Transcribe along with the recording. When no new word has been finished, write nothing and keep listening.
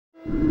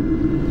Love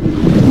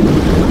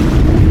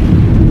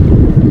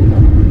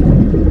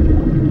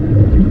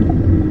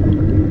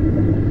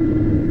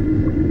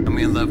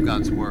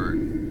God's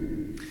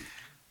word.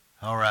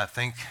 All right,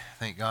 thank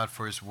God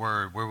for his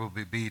word. Where will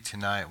we be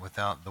tonight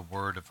without the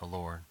word of the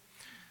Lord?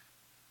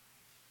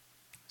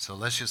 So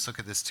let's just look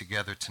at this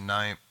together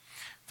tonight.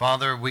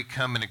 Father, we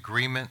come in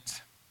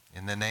agreement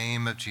in the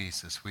name of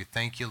Jesus. We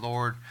thank you,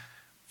 Lord,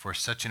 for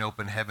such an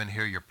open heaven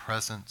here, your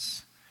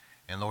presence.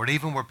 And Lord,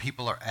 even where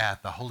people are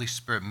at, the Holy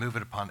Spirit move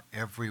it upon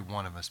every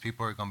one of us.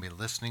 People are going to be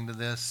listening to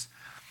this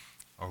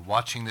or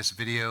watching this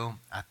video.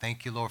 I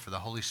thank you, Lord, for the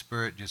Holy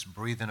Spirit just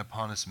breathing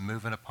upon us,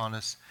 moving upon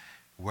us,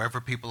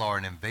 wherever people are,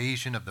 an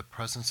invasion of the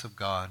presence of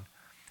God,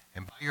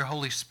 and by your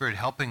Holy Spirit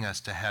helping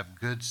us to have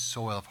good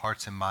soil of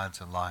hearts and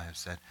minds and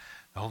lives, that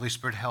the Holy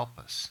Spirit help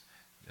us,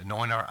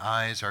 anoint our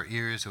eyes, our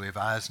ears, so we have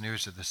eyes and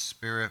ears of the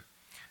Spirit.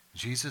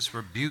 Jesus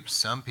rebuked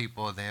some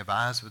people, they have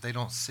eyes but they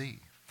don't see.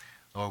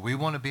 Lord, we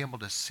want to be able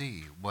to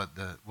see what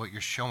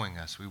you're showing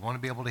us. We want to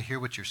be able to hear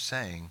what you're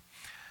saying.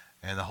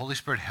 And the Holy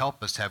Spirit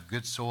help us to have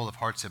good soil of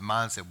hearts and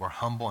minds, that we're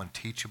humble and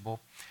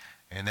teachable,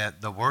 and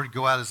that the word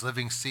go out as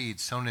living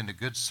seed sown into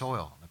good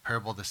soil. The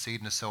parable of the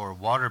seed and the sower,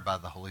 watered by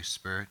the Holy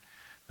Spirit,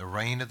 the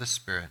rain of the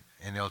Spirit,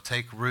 and it'll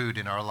take root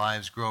in our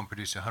lives, grow and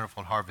produce a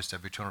hundredfold harvest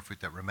of eternal fruit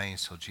that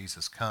remains till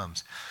Jesus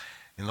comes.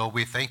 And Lord,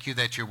 we thank you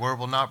that your word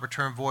will not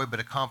return void, but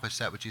accomplish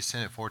that which you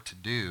sent it for to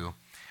do.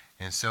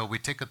 And so we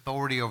take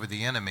authority over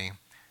the enemy.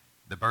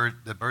 The birds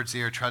of the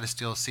air try to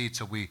steal seed,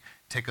 so we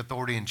take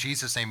authority in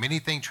Jesus' name.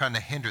 Anything trying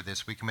to hinder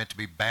this, we commit to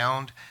be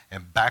bound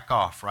and back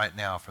off right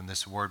now from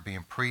this word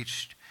being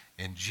preached.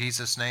 In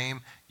Jesus'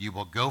 name, you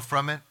will go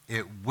from it.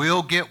 It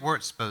will get where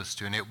it's supposed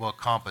to, and it will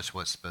accomplish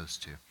what it's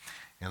supposed to.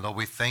 And Lord,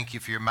 we thank you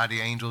for your mighty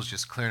angels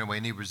just clearing away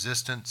any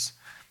resistance.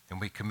 And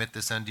we commit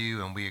this unto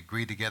you, and we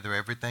agree together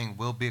everything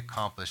will be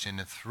accomplished,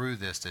 and through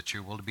this that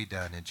your will to be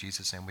done. In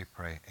Jesus' name we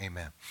pray.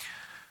 Amen.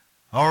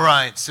 All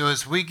right, so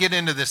as we get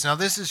into this, now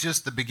this is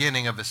just the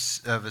beginning of a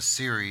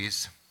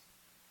series.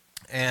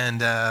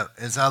 And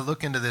as I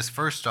look into this,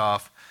 first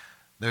off,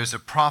 there's a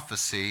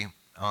prophecy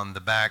on the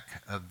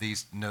back of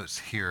these notes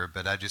here,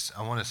 but I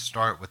want to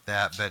start with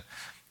that,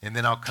 and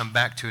then I'll come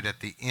back to it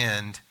at the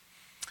end.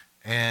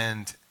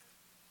 And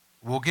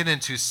we'll get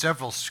into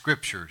several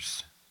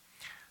scriptures.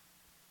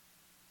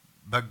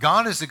 But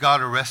God is a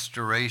God of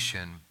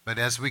restoration, but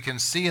as we can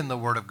see in the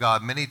Word of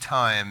God, many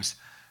times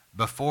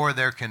before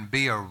there can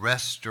be a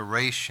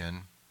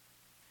restoration,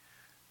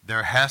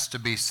 there has to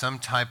be some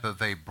type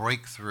of a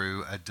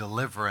breakthrough, a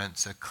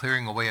deliverance, a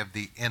clearing away of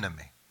the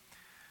enemy.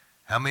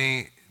 How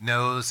many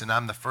knows, and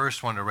I'm the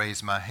first one to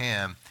raise my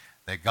hand,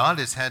 that God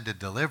has had to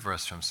deliver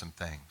us from some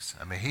things?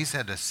 I mean, he's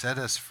had to set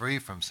us free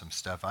from some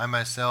stuff. I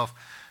myself,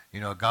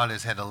 God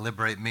has had to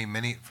liberate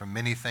me from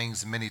many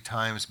things many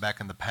times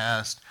back in the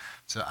past,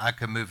 so I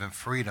could move in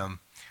freedom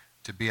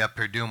to be up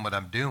here doing what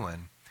I'm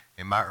doing.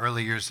 In my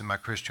early years in my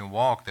Christian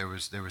walk, there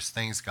was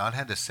things God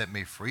had to set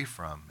me free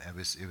from. It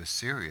was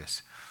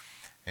serious.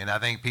 And I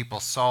think people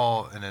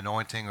saw an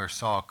anointing or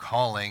saw a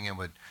calling and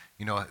would,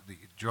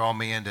 draw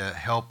me in to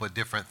help with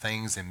different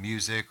things in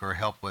music or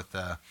help with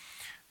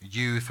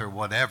youth or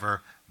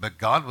whatever. But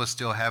God was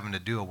still having to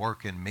do a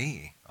work in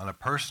me on a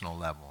personal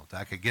level.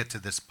 I could get to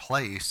this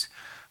place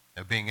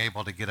of being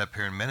able to get up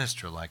here and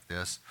minister like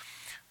this.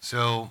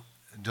 So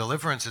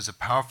deliverance is a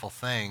powerful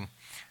thing.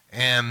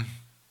 And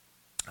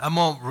I'm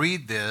going to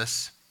read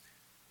this,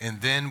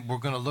 and then we're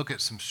going to look at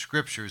some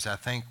scriptures I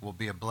think will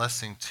be a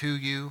blessing to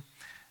you.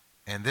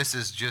 And this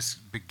is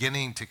just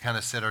beginning to kind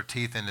of set our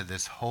teeth into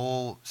this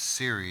whole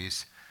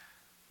series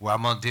where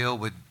I'm going to deal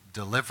with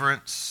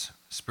deliverance,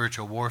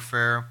 spiritual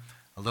warfare,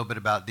 a little bit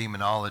about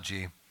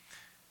demonology,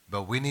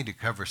 but we need to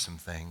cover some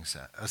things.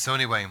 So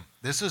anyway,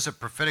 this is a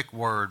prophetic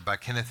word by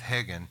Kenneth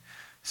Hagin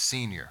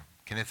Sr.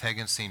 Kenneth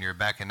Hagin Sr.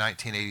 back in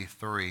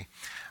 1983.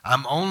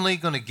 I'm only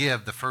going to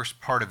give the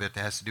first part of it that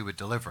has to do with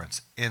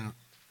deliverance. In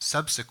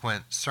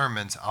subsequent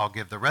sermons, I'll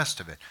give the rest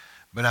of it.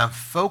 But I'm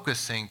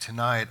focusing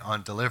tonight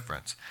on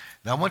deliverance.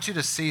 Now, I want you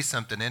to see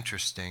something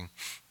interesting.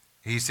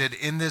 He said,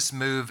 in this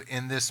move,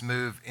 in this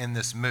move, in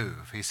this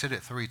move. He said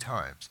it 3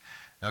 times.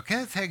 Now,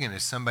 Kenneth Hagin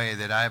is somebody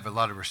that I have a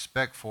lot of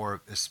respect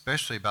for,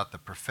 especially about the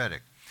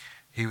prophetic.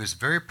 He was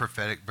very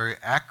prophetic, very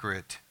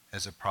accurate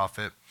as a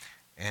prophet,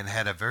 and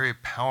had a very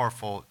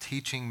powerful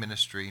teaching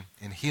ministry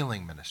and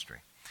healing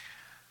ministry.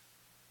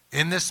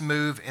 In this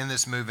move, in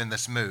this move, in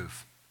this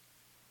move.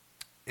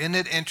 Isn't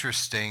it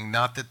interesting,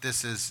 not that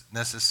this is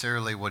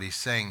necessarily what he's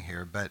saying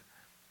here, but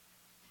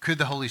could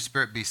the Holy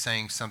Spirit be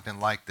saying something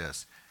like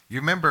this?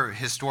 You remember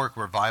historic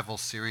revival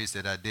series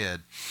that I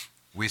did?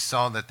 We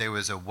saw that there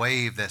was a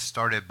wave that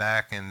started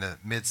back in the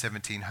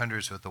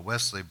mid-1700s with the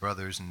Wesley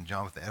brothers and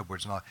Jonathan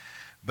Edwards and all,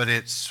 but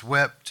it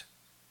swept,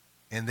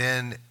 and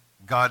then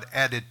God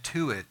added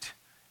to it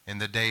in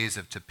the days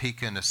of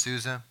Topeka and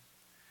Azusa.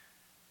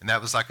 And that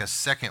was like a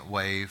second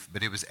wave,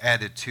 but it was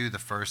added to the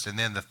first. And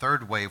then the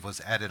third wave was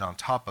added on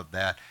top of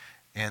that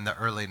in the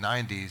early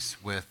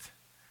 90s with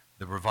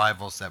the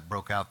revivals that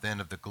broke out then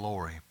of the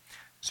glory.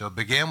 So it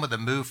began with a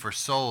move for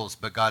souls,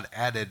 but God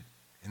added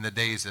in the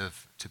days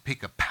of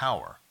Topeka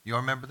Power. You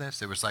all remember this?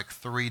 There was like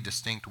 3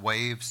 distinct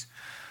waves.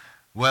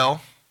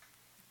 Well,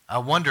 I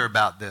wonder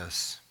about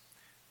this.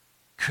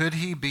 Could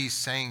he be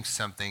saying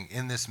something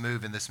in this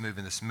move, in this move,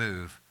 in this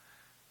move,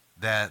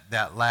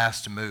 that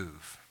last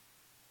move,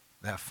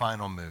 that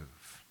final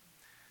move,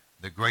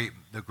 the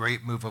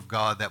great move of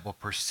God that will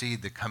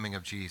precede the coming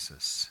of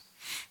Jesus?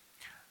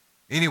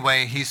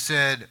 Anyway, he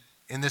said,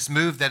 in this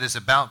move that is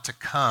about to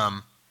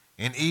come,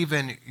 and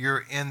even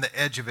you're in the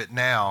edge of it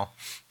now,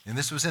 and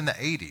this was in the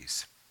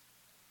 80s,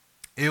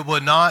 it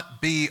will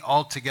not be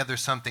altogether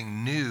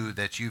something new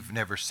that you've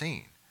never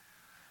seen.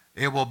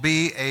 It will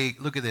be a,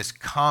 look at this,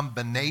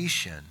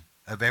 combination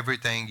of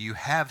everything you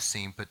have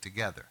seen put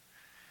together.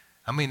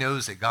 How many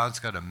knows that God's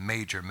got a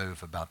major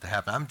move about to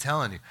happen? I'm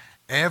telling you,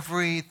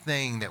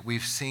 everything that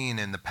we've seen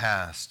in the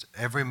past,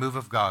 every move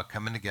of God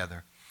coming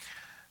together,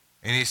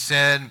 and he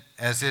said,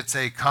 as it's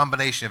a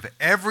combination of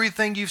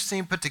everything you've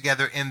seen put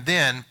together, and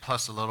then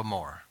plus a little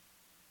more.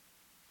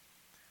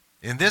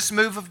 In this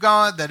move of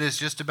God that is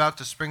just about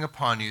to spring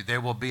upon you, there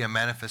will be a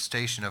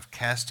manifestation of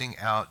casting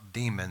out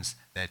demons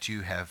that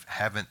you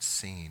haven't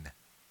seen.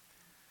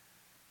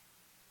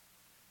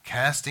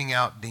 Casting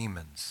out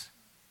demons.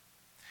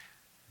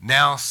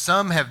 Now,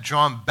 some have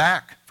drawn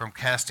back from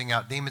casting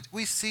out demons.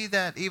 We see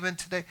that even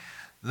today.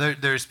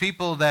 There's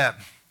people that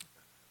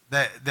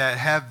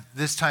have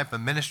this type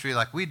of ministry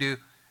like we do,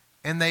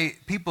 and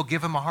people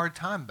give them a hard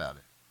time about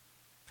it.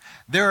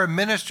 There are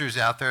ministers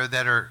out there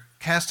that are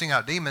casting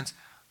out demons,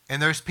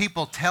 and there's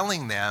people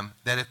telling them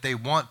that if they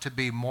want to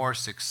be more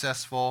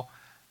successful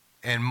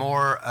and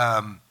more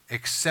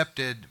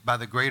accepted by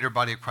the greater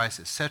body of Christ,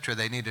 etc.,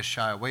 they need to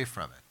shy away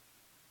from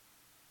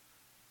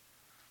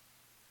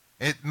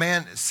it.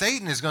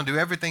 Satan is going to do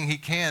everything he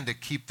can to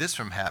keep this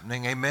from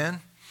happening.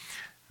 Amen?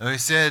 He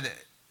said,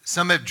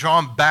 some have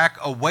drawn back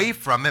away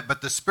from it,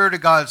 but the Spirit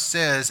of God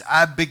says,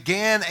 I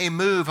began a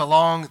move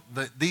along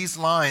these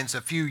lines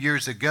a few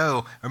years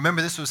ago.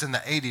 Remember, this was in the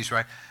 80s,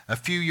 right? A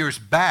few years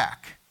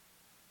back.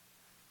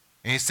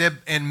 And he said,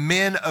 and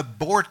men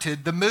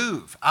aborted the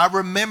move. I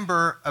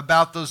remember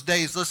about those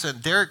days. Listen,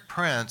 Derek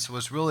Prince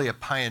was really a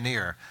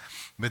pioneer,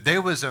 but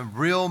there was a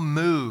real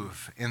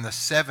move in the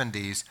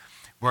 70s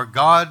where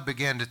God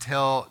began to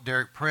tell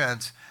Derek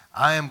Prince,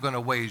 I am going to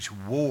wage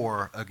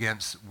war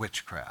against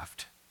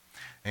witchcraft.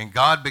 And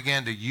God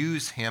began to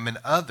use him and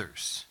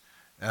others.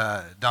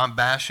 Don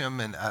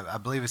Basham, and I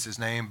believe it's his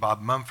name,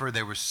 Bob Mumford.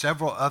 There were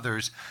several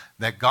others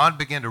that God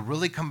began to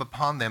really come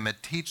upon them and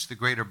teach the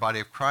greater body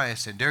of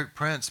Christ. And Derek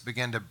Prince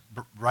began to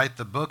write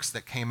the books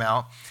that came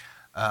out,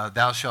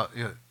 Thou Shalt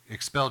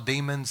Expel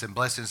Demons and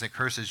Blessings and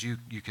Curses You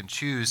Can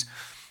Choose.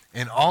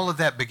 And all of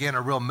that began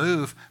a real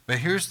move. But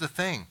here's the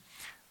thing.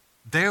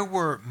 There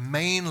were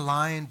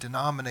mainline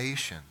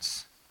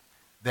denominations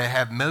that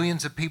have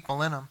millions of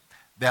people in them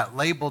that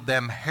labeled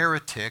them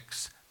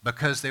heretics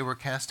because they were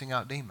casting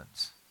out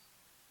demons.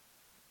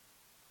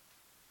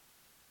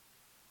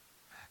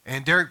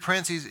 And Derek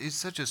Prince, he's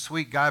such a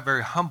sweet guy,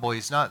 very humble.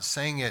 He's not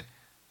saying it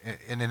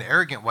in an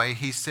arrogant way.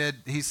 He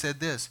said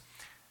this.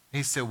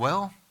 He said,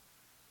 well,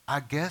 I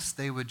guess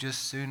they would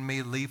just soon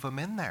leave them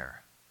in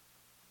there.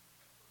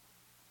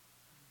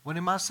 What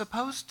am I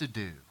supposed to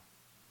do?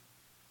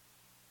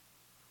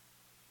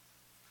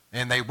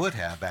 And they would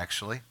have,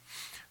 actually.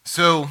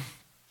 So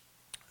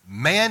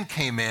man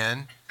came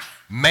in,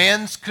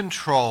 man's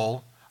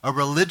control, a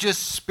religious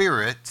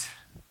spirit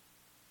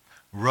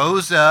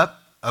rose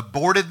up,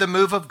 aborted the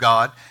move of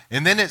God,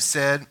 and then it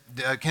said,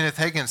 Kenneth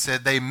Hagin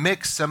said, they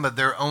mixed some of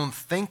their own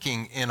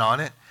thinking in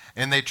on it,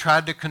 and they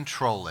tried to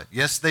control it.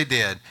 Yes, they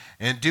did,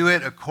 and do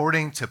it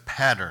according to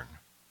pattern.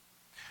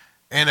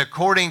 And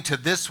according to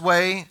this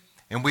way,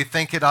 and we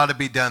think it ought to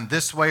be done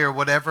this way or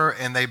whatever,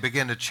 and they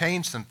begin to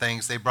change some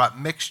things. They brought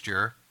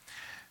mixture.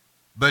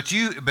 But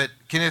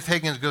Kenneth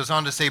Hagin goes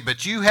on to say,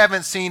 but you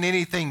haven't seen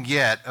anything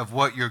yet of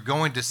what you're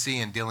going to see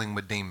in dealing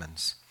with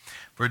demons.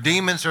 For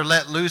demons are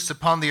let loose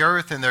upon the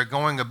earth, and they're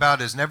going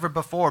about as never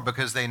before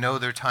because they know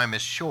their time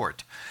is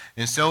short.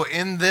 And so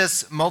in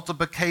this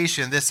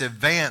multiplication, this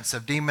advance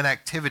of demon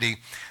activity,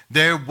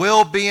 there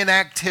will be an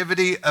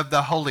activity of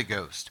the Holy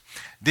Ghost.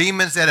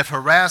 Demons that have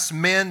harassed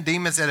men,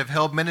 demons that have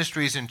held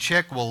ministries in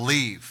check will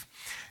leave.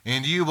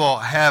 And you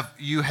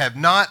have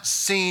not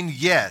seen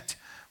yet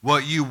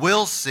what you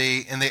will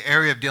see in the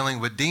area of dealing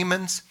with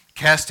demons,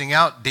 casting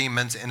out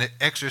demons, and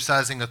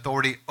exercising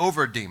authority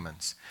over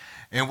demons.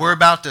 And we're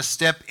about to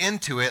step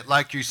into it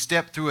like you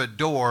step through a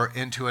door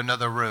into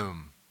another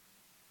room.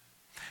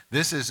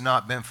 This has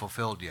not been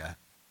fulfilled yet.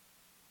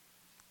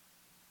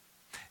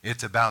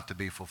 It's about to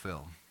be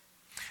fulfilled.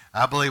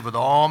 I believe with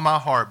all my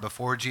heart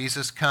before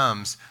Jesus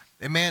comes,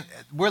 and man,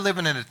 we're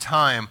living in a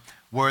time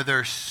where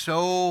there's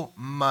so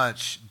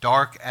much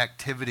dark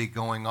activity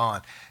going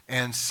on.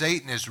 And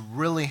Satan is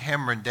really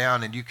hammering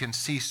down, and you can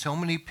see so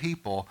many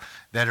people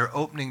that are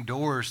opening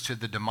doors to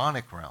the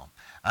demonic realm.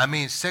 I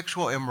mean,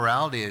 sexual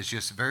immorality is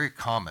just very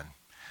common.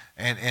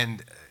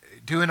 And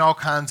doing all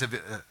kinds of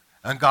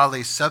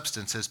ungodly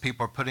substances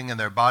people are putting in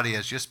their body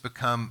has just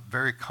become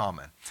very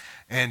common.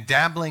 And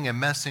dabbling and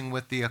messing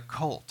with the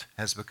occult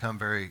has become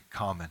very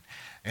common.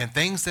 And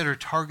things that are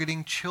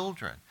targeting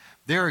children.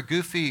 There are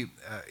goofy,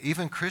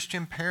 even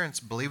Christian parents,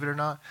 believe it or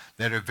not,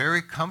 that are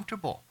very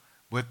comfortable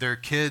with their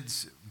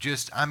kids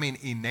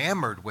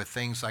enamored with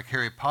things like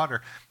Harry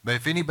Potter. But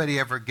if anybody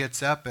ever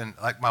gets up and,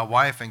 like my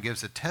wife, and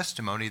gives a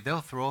testimony,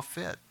 they'll throw a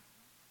fit.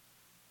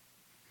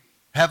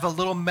 Have a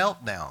little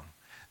meltdown.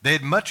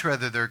 They'd much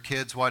rather their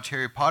kids watch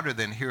Harry Potter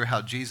than hear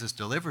how Jesus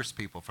delivers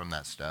people from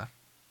that stuff.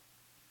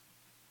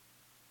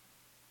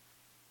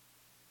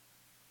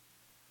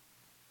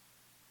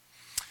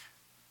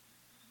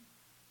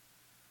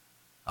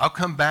 I'll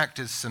come back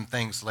to some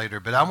things later,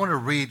 but I want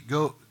to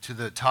go to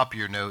the top of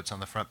your notes on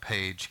the front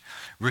page,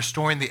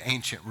 Restoring the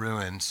Ancient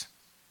Ruins.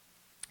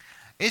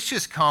 It's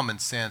just common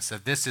sense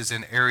that this is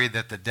an area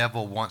that the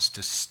devil wants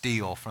to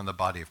steal from the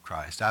body of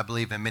Christ. I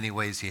believe in many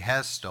ways he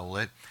has stole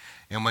it,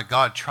 and when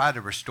God tried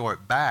to restore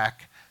it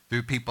back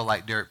through people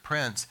like Derek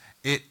Prince,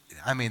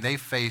 they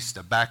faced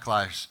a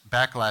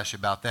backlash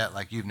about that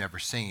like you've never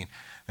seen.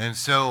 And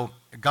so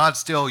God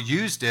still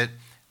used it,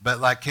 but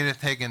like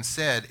Kenneth Hagin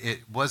said,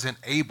 it wasn't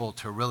able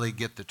to really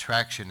get the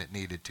traction it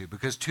needed to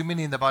because too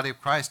many in the body of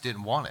Christ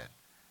didn't want it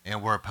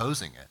and were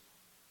opposing it.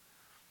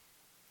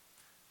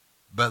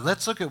 But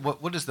let's look at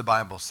what does the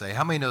Bible say?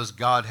 How many knows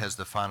God has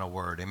the final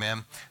word?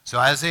 Amen? So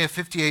Isaiah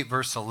 58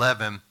 verse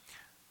 11,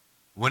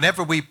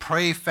 whenever we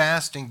pray,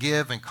 fast, and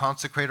give and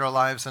consecrate our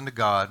lives unto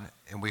God,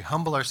 and we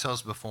humble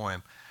ourselves before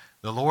him,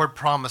 the Lord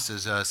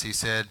promises us, he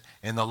said,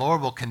 and the Lord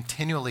will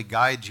continually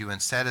guide you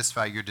and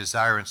satisfy your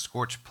desire in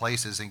scorched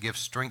places and give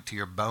strength to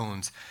your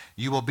bones.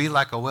 You will be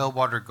like a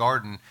well-watered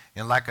garden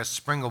and like a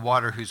spring of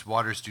water whose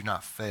waters do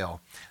not fail.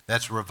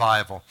 That's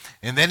revival.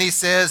 And then he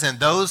says, and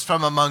those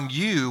from among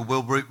you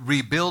will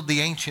rebuild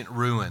the ancient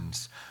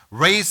ruins,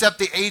 raise up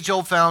the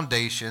age-old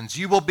foundations.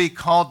 You will be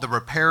called the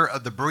repairer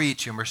of the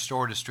breach and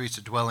restore the streets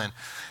to dwell in.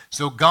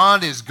 So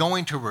God is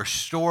going to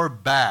restore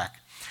back.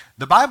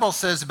 The Bible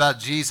says about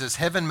Jesus,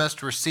 heaven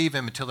must receive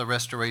him until the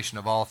restoration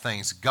of all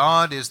things.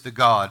 God is the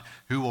God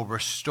who will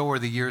restore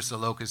the years the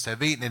locusts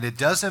have eaten. And it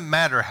doesn't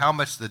matter how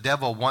much the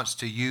devil wants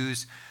to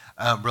use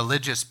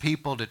religious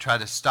people to try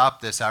to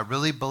stop this. I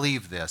really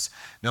believe this.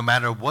 No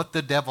matter what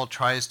the devil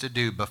tries to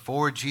do,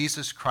 before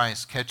Jesus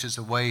Christ catches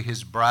away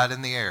his bride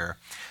in the air,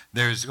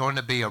 there's going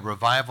to be a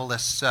revival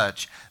as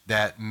such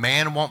that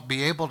man won't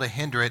be able to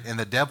hinder it and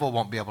the devil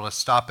won't be able to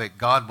stop it.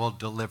 God will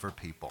deliver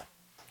people.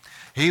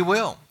 He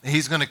will.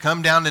 He's going to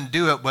come down and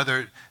do it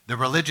whether the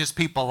religious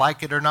people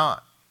like it or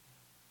not.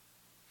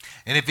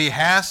 And if he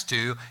has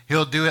to,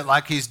 he'll do it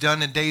like he's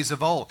done in days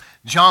of old.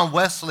 John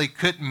Wesley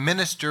couldn't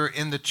minister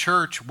in the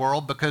church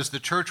world because the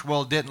church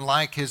world didn't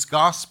like his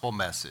gospel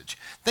message.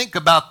 Think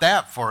about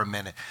that for a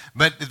minute.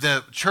 But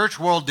the church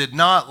world did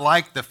not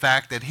like the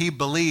fact that he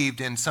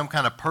believed in some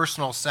kind of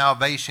personal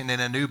salvation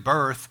and a new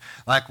birth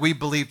like we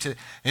believe to.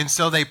 And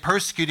so they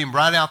persecuted him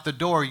right out the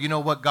door. You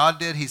know what God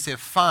did? He said,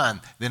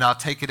 fine, then I'll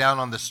take it out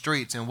on the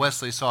streets. And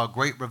Wesley saw a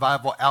great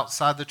revival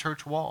outside the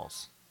church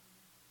walls.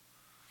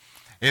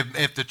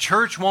 If the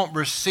church won't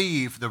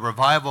receive the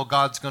revival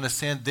God's going to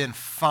send, then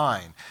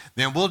fine.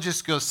 Then we'll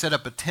just go set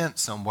up a tent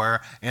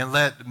somewhere and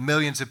let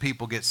millions of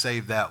people get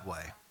saved that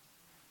way.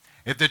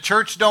 If the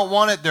church don't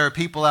want it, there are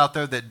people out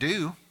there that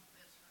do.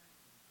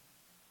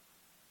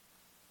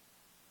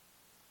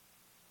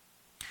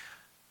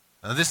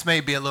 Now, this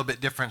may be a little bit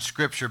different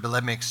scripture, but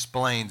let me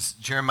explain. It's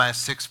Jeremiah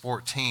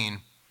 6:14.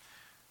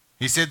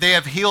 He said, they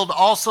have healed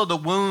also the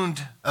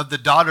wound of the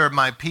daughter of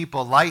my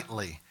people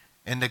lightly,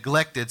 and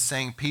neglected,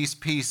 saying, peace,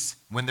 peace,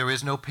 when there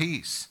is no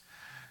peace.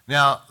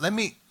 Now, let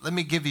me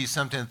give you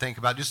something to think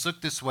about. Just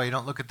look this way.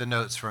 Don't look at the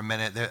notes for a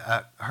minute.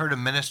 I heard a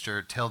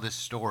minister tell this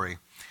story,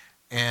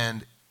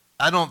 and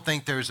I don't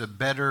think there's a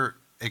better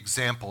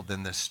example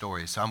than this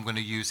story, so I'm going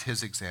to use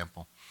his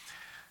example.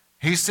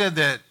 He said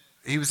that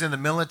he was in the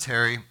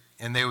military,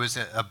 and there was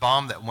a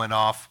bomb that went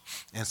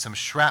off, and some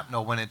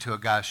shrapnel went into a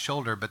guy's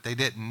shoulder, but they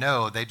didn't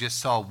know. They just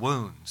saw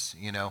wounds,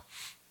 you know.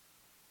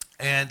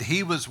 And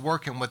he was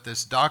working with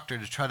this doctor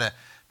to try to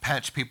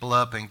patch people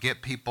up and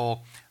get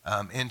people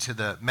into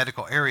the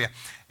medical area.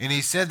 And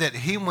he said that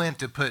he went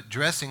to put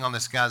dressing on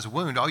this guy's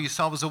wound. All you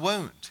saw was a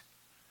wound.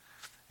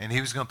 And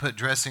he was going to put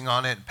dressing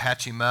on it and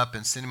patch him up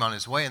and send him on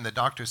his way. And the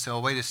doctor said,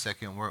 oh, wait a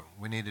second,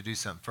 we need to do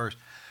something first.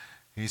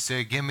 He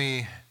said, give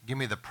me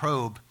the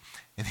probe.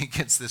 And he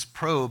gets this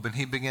probe and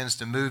he begins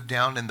to move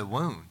down in the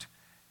wound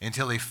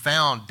until he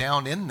found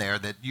down in there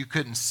that you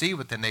couldn't see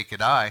with the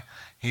naked eye.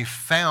 He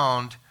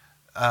found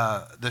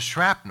the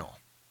shrapnel.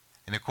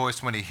 And of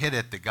course, when he hit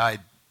it, the guy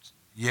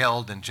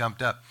yelled and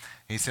jumped up.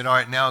 He said, all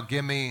right, now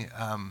give me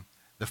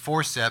the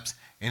forceps.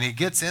 And he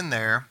gets in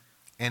there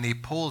and he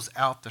pulls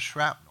out the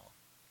shrapnel.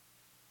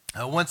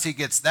 Once he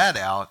gets that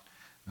out,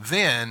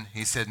 then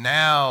he said,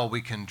 now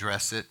we can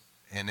dress it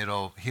and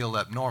it'll heal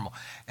up normal.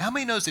 How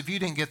many knows if you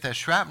didn't get that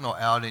shrapnel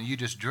out and you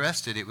just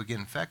dressed it, it would get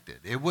infected?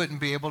 It wouldn't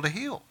be able to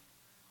heal.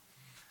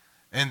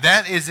 And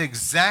that is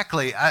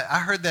exactly,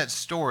 I heard that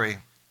story.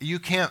 you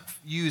can't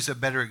use a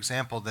better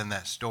example than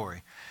that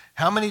story.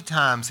 How many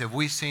times have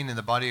we seen in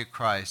the body of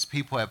Christ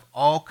people have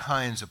all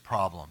kinds of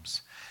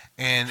problems?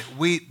 And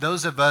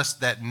those of us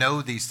that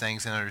know these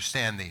things and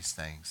understand these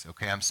things,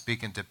 okay, I'm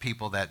speaking to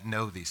people that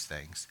know these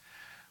things.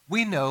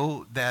 We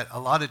know that a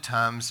lot of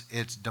times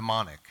it's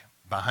demonic.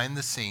 Behind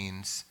the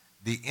scenes,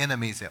 the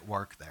enemy's at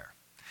work there.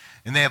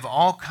 And they have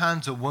all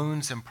kinds of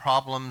wounds and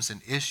problems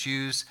and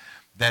issues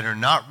that are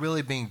not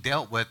really being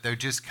dealt with. They're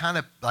just kind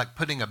of like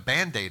putting a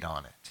Band-Aid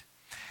on it.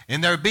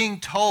 And they're being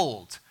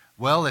told,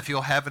 well, if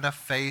you'll have enough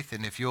faith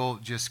and if you'll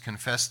just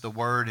confess the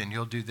word and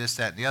you'll do this,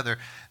 that, and the other,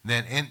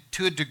 then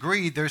to a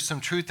degree there's some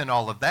truth in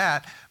all of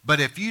that. But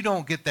if you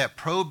don't get that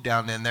probe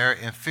down in there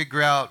and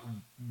figure out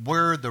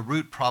where the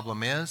root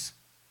problem is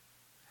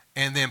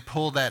and then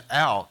pull that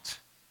out,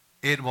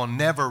 it will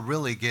never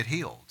really get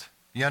healed.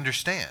 You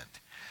understand?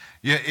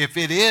 If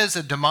it is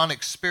a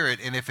demonic spirit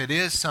and if it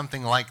is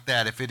something like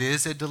that, if it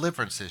is a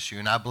deliverance issue,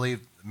 and I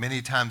believe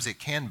many times it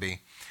can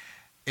be,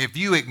 if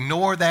you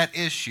ignore that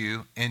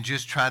issue and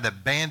just try to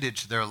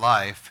bandage their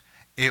life,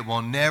 it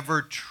will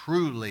never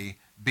truly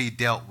be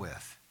dealt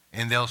with.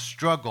 And they'll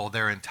struggle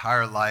their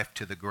entire life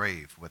to the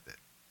grave with it.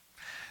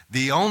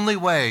 The only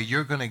way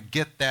you're going to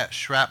get that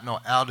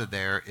shrapnel out of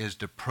there is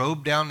to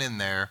probe down in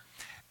there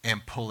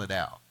and pull it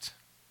out.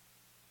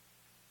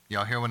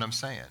 Y'all hear what I'm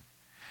saying?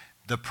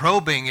 The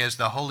probing is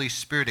the Holy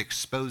Spirit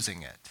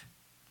exposing it.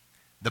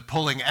 The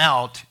pulling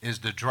out is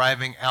the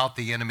driving out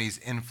the enemy's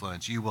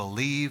influence. You will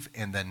leave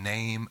in the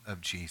name of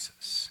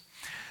Jesus.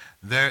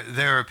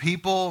 There are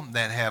people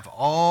that have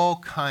all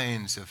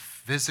kinds of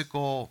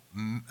physical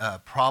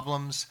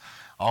problems,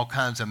 all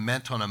kinds of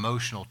mental and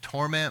emotional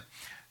torment.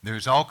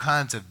 There's all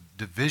kinds of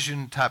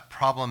division type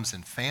problems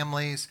in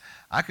families.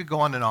 I could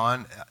go on and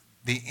on.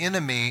 The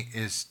enemy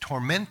is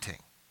tormenting.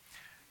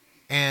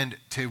 And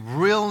to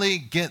really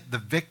get the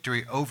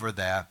victory over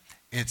that,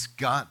 it's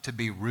got to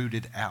be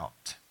rooted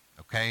out.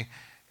 Okay?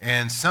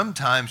 And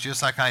sometimes,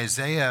 just like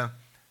Isaiah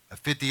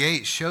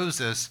 58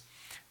 shows us,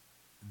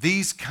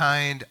 these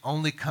kind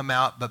only come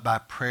out but by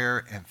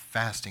prayer and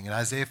fasting. And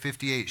Isaiah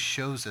 58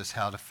 shows us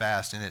how to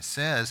fast. And it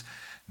says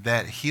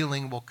that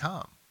healing will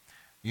come.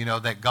 You know,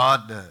 that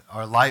God,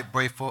 our light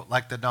break forth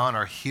like the dawn,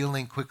 our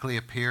healing quickly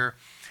appear.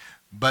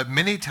 But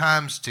many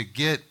times to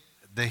get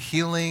the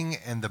healing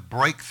and the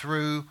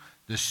breakthrough,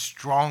 the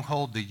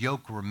stronghold, the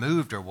yoke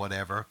removed or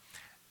whatever,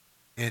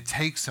 it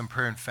takes some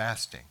prayer and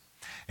fasting.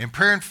 And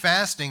prayer and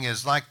fasting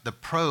is like the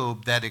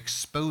probe that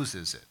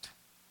exposes it.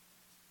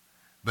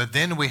 But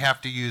then we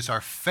have to use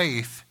our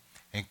faith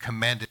and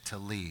command it to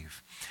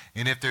leave.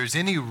 And if there's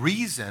any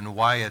reason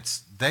why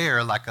it's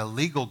there, like a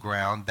legal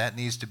ground, that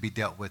needs to be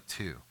dealt with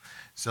too.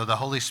 So the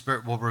Holy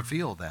Spirit will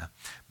reveal that.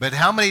 But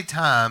how many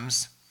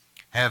times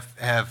have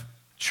the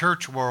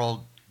church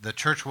world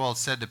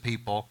said to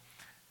people,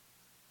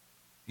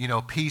 you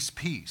know, peace,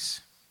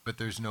 peace, but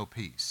there's no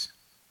peace.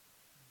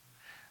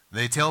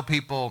 They tell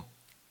people,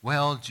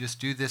 well, just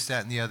do this,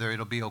 that, and the other,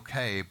 it'll be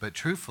okay. But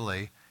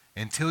truthfully,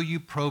 until you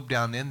probe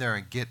down in there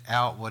and get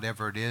out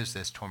whatever it is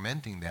that's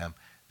tormenting them,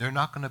 they're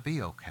not going to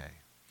be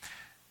okay.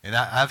 And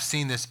I've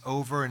seen this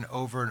over and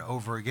over and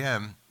over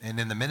again. And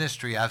in the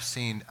ministry, I've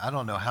seen, I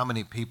don't know how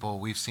many people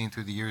we've seen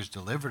through the years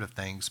delivered of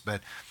things,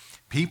 but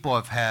people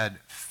have had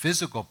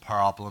physical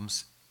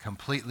problems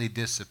completely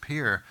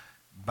disappear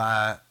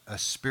by a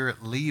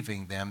spirit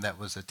leaving them that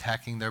was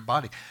attacking their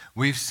body.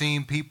 We've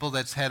seen people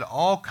that's had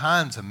all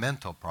kinds of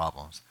mental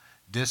problems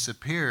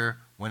disappear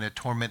when a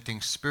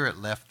tormenting spirit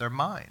left their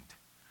mind.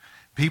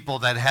 People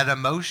that had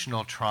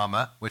emotional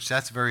trauma, which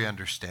that's very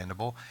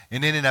understandable,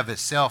 and in and of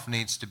itself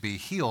needs to be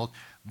healed,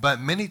 but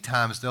many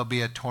times there'll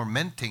be a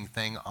tormenting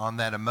thing on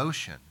that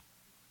emotion.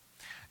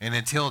 And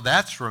until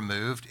that's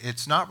removed,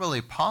 it's not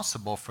really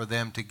possible for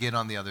them to get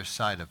on the other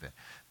side of it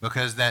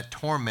because that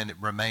torment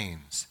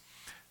remains.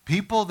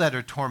 People that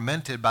are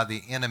tormented by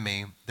the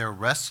enemy, they're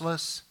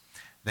restless,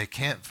 they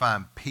can't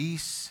find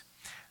peace,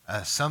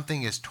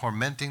 something is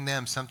tormenting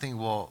them, something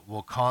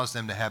will cause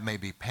them to have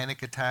maybe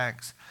panic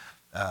attacks,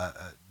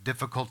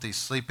 difficulty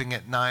sleeping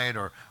at night,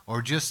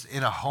 or just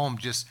in a home,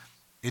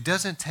 it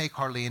doesn't take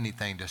hardly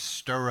anything to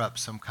stir up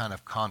some kind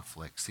of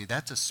conflict. See,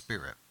 that's a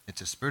spirit.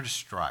 It's a spirit of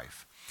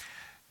strife.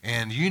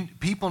 And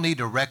people need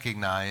to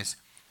recognize,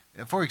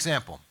 for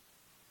example,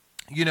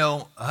 you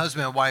know, a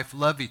husband and wife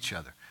love each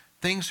other.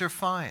 Things are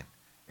fine,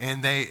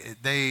 and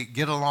they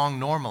get along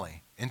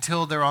normally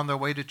until they're on their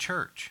way to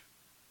church.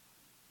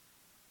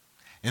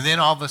 And then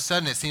all of a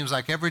sudden, it seems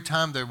like every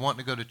time they're wanting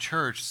to go to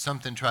church,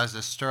 something tries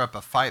to stir up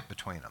a fight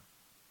between them.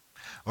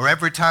 Or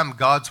every time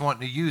God's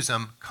wanting to use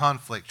them,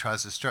 conflict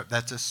tries to stir up.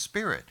 That's a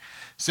spirit.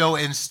 So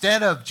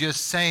instead of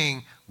just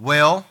saying,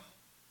 well,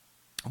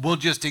 we'll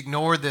just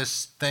ignore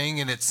this thing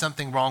and it's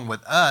something wrong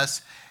with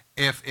us,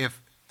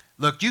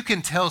 look, you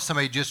can tell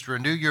somebody just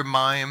renew your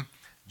mind,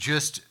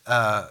 just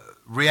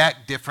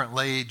react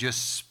differently,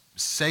 just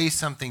say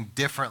something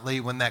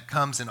differently when that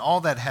comes, and all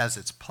that has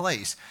its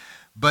place.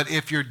 But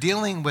if you're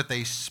dealing with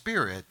a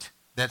spirit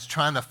that's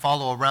trying to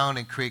follow around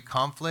and create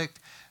conflict,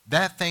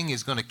 that thing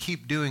is going to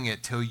keep doing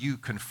it till you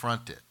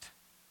confront it.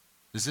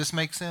 Does this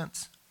make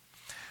sense?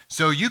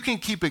 So you can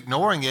keep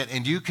ignoring it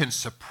and you can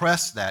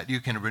suppress that.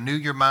 You can renew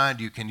your mind.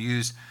 You can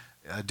use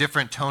a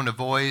different tone of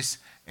voice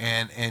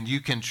and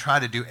you can try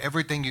to do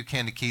everything you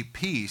can to keep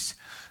peace.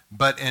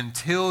 But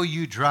until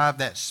you drive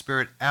that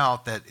spirit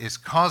out that is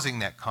causing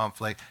that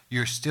conflict,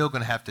 you're still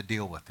going to have to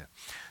deal with it.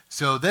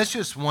 So that's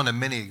just one of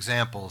many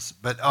examples.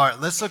 But all right,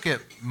 let's look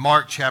at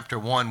Mark chapter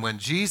 1. When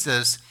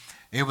Jesus,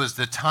 it was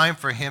the time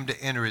for him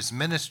to enter his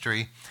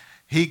ministry,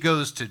 he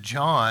goes to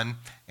John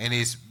and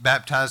he's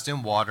baptized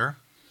in water.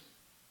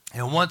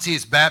 And once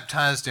he's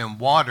baptized in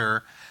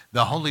water,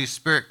 the Holy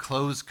Spirit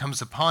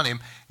comes upon him,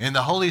 and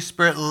the Holy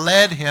Spirit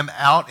led him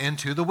out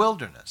into the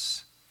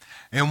wilderness.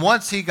 And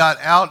once he got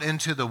out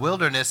into the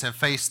wilderness and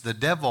faced the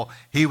devil,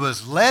 he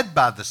was led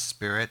by the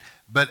Spirit.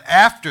 But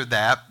after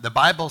that, the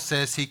Bible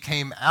says he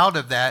came out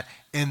of that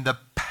in the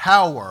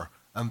power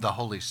of the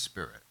Holy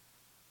Spirit.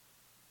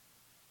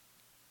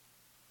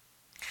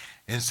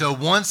 And so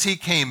once he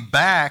came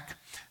back,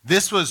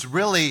 this was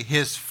really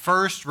his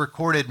first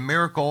recorded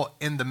miracle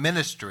in the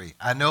ministry.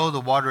 I know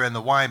the water and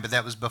the wine, but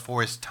that was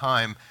before his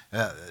time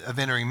of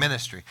entering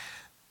ministry.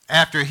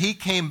 After he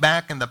came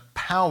back in the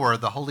power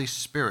of the Holy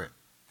Spirit,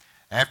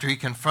 after he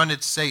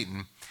confronted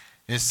Satan,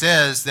 it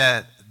says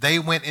that they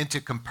went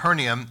into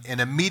Capernaum, and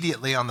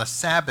immediately on the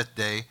Sabbath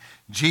day,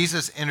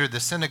 Jesus entered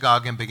the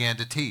synagogue and began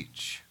to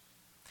teach.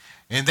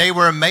 And they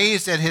were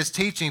amazed at his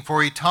teaching,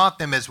 for he taught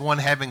them as one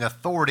having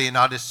authority and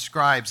not as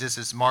scribes. This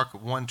is Mark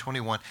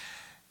 1:21.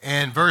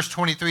 And verse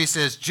 23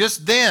 says,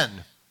 just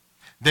then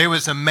there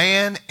was a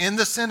man in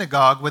the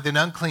synagogue with an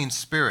unclean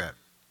spirit.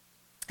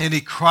 And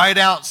he cried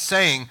out,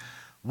 saying,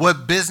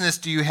 what business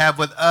do you have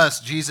with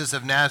us, Jesus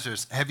of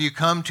Nazareth? Have you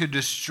come to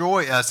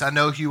destroy us? I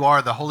know you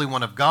are the Holy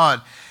One of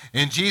God.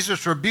 And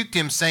Jesus rebuked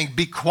him, saying,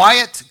 be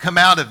quiet, come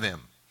out of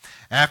him.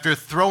 After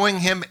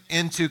throwing him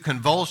into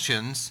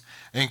convulsions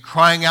and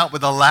crying out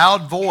with a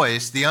loud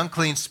voice, the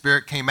unclean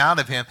spirit came out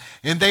of him.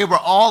 And they were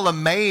all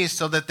amazed,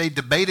 so that they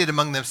debated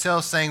among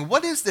themselves, saying,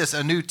 what is this,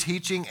 a new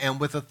teaching and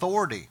with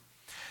authority?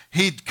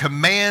 He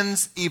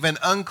commands even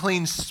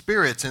unclean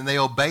spirits, and they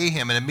obey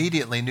him. And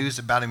immediately news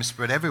about him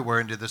spread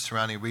everywhere into the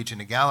surrounding region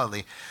of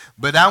Galilee.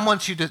 But I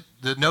want you to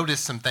notice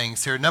some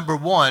things here. Number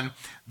one,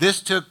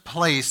 this took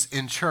place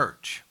in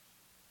church.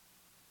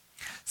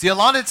 See, a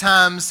lot of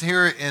times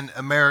here in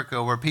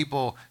America where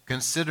people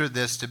consider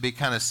this to be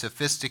kind of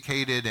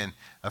sophisticated and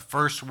a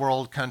first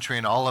world country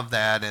and all of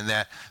that, and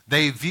that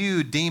they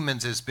view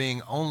demons as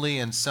being only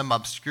in some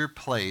obscure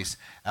place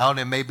out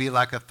in maybe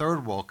like a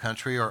third world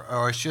country,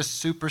 or it's just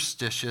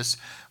superstitious,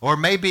 or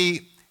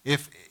maybe,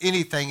 if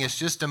anything, it's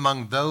just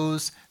among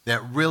those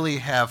that really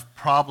have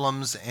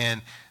problems,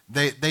 and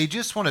they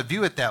just want to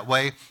view it that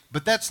way,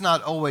 but that's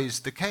not always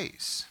the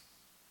case.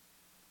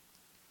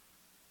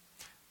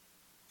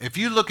 If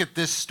you look at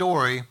this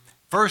story,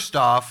 first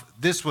off,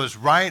 this was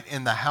right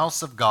in the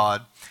house of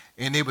God,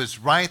 and it was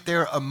right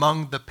there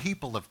among the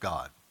people of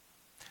God.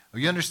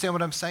 You understand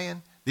what I'm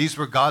saying? These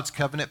were God's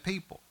covenant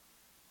people.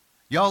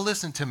 Y'all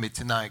listen to me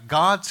tonight.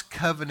 God's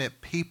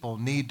covenant people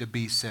need to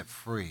be set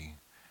free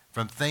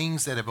from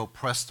things that have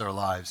oppressed their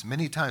lives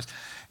many times.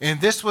 And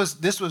this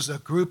was a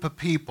group of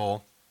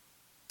people.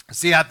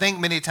 See, I think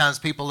many times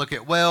people look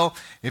at, well,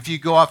 if you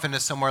go off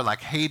into somewhere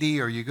like Haiti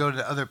or you go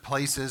to other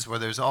places where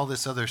there's all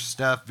this other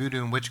stuff,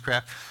 voodoo and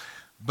witchcraft,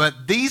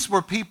 but these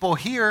were people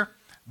here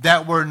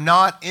that were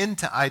not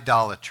into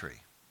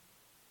idolatry.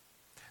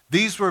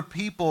 These were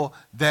people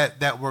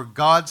that were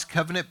God's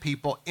covenant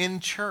people in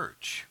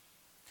church.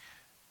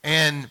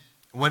 And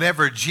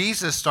whenever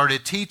Jesus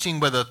started teaching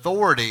with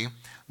authority,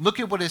 look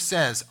at what it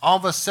says. All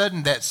of a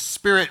sudden, that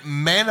spirit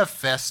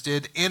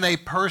manifested in a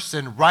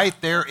person right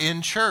there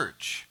in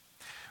church.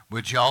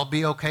 Would y'all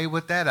be okay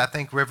with that? I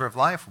think River of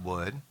Life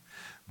would.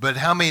 But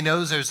how many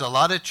knows there's a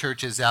lot of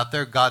churches out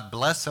there, God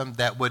bless them,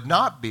 that would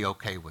not be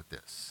okay with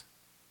this?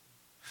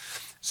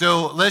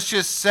 So let's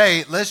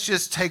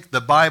just take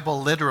the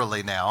Bible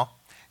literally now,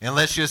 and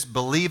let's just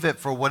believe it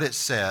for what it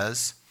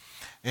says.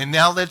 And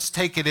now let's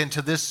take it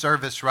into this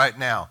service right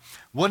now.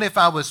 What if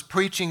I was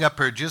preaching up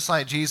here just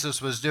like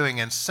Jesus was doing,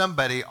 and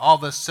somebody all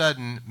of a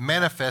sudden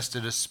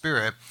manifested a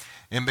spirit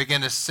and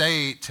began to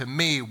say to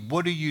me,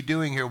 what are you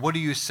doing here? What are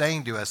you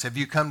saying to us? Have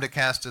you come to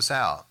cast us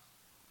out?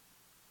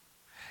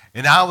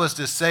 And I was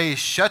to say,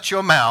 shut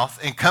your mouth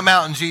and come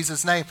out in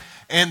Jesus' name.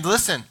 And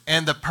listen,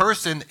 and the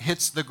person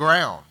hits the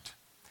ground,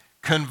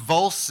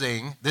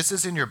 convulsing. This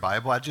is in your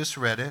Bible. I just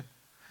read it.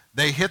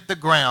 They hit the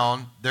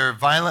ground. They're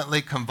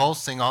violently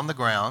convulsing on the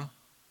ground.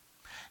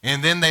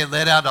 And then they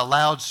let out a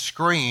loud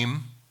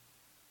scream.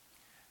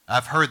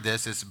 I've heard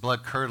this. It's a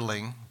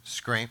blood-curdling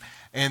scream.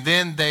 And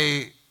then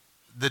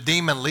the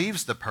demon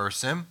leaves the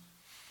person.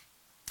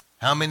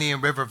 How many in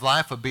River of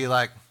Life would be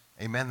like,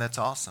 amen, that's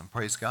awesome.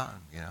 Praise God.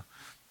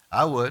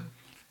 I would.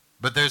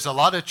 But there's a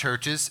lot of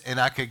churches, and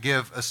I could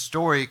give a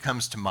story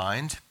comes to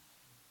mind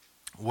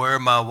where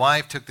my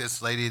wife took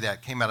this lady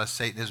that came out of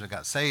Satanism and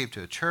got saved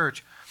to a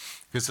church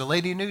because the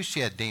lady knew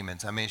she had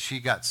demons. I mean, she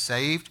got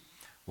saved,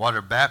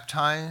 water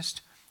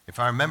baptized, If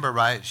I remember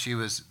right, she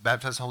was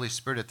baptized in the Holy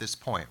Spirit at this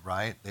point,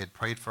 right? They had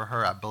prayed for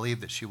her. I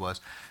believe that she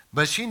was.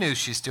 But she knew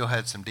she still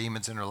had some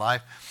demons in her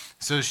life.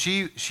 So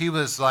she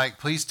was like,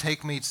 please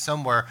take me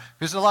somewhere.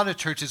 Because a lot of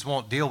churches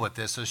won't deal with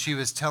this. So she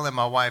was telling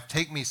my wife,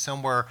 take me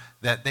somewhere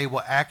that they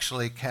will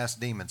actually cast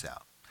demons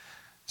out.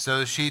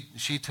 So she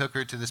took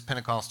her to this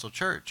Pentecostal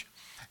church.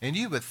 And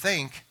you would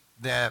think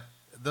that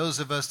those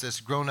of us that's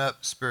grown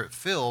up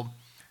Spirit-filled,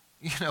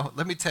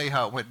 let me tell you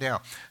how it went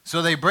down.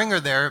 So they bring her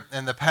there,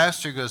 and the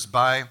pastor goes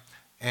by,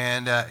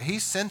 and he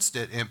sensed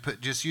it and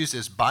just used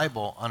his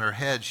Bible on her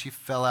head. She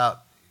fell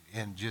out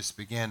and just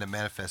began to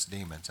manifest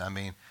demons. I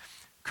mean,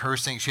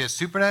 cursing. She has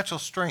supernatural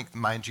strength,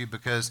 mind you,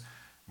 because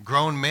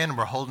grown men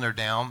were holding her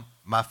down.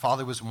 My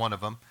father was one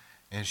of them,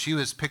 and she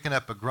was picking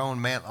up a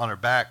grown man on her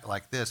back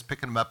like this,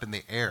 picking him up in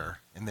the air,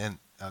 and then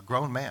a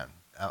grown man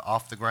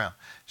off the ground.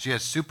 She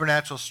has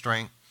supernatural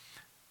strength,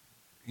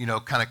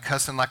 kind of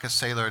cussing like a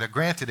sailor. Now,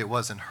 granted, it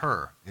wasn't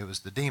her. It was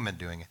the demon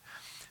doing it.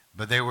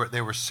 But there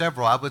were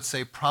several, I would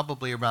say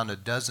probably around a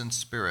dozen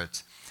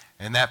spirits,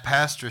 and that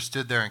pastor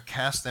stood there and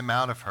cast them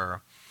out of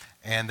her.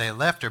 And they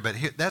left her, but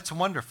that's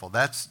wonderful.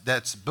 That's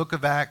Book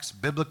of Acts,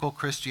 biblical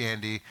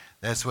Christianity.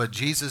 That's what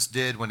Jesus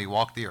did when he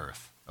walked the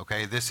earth.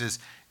 Okay,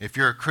 if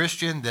you're a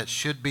Christian, that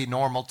should be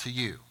normal to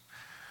you.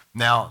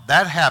 Now,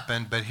 that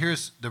happened, but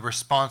here's the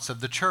response of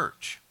the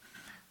church.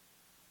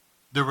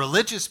 The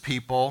religious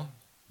people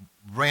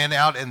ran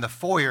out in the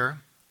foyer,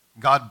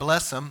 God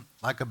bless them,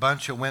 like a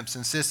bunch of wimps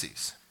and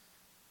sissies.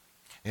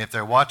 And if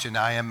they're watching,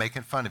 I am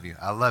making fun of you.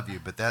 I love you,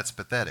 but that's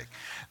pathetic.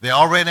 They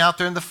all ran out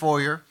there in the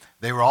foyer.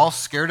 They were all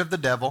scared of the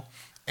devil.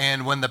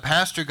 And when the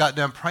pastor got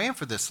done praying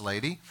for this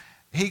lady,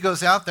 he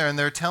goes out there and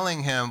they're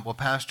telling him, well,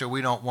 Pastor,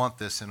 we don't want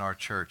this in our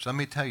church. Let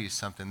me tell you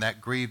something.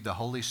 That grieved the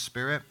Holy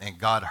Spirit, and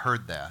God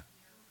heard that.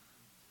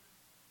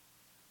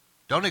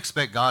 Don't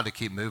expect God to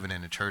keep moving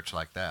in a church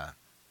like that.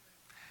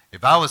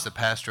 If I was the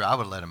pastor, I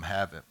would let him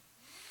have it.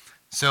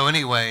 So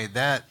anyway,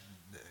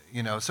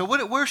 so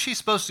where's she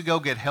supposed to go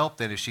get help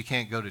then if she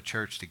can't go to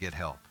church to get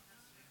help?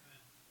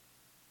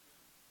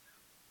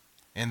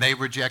 And they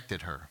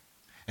rejected her.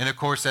 And of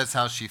course, that's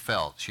how she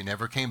felt. She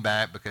never came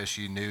back because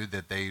she knew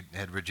that they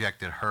had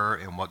rejected her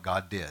and what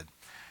God did.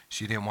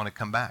 She didn't want to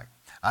come back.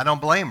 I don't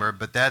blame her,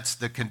 but that's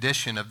the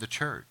condition of the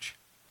church.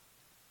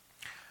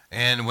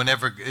 And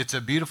whenever, it's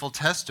a beautiful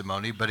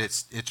testimony, but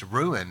it's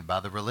ruined by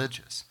the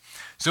religious.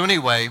 So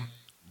anyway,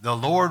 the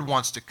Lord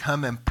wants to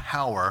come in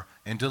power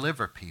and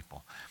deliver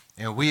people.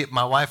 And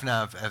my wife and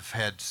I have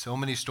had so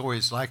many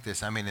stories like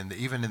this. I mean,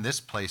 even in this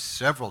place,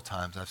 several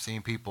times I've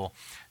seen people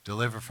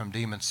deliver from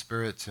demon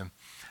spirits. And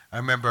I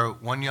remember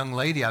one young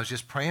lady, I was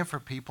just praying for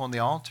people on the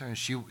altar, and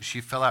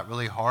she fell out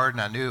really hard,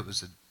 and I knew it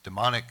was a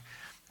demonic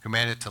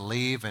commanded to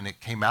leave, and it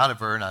came out of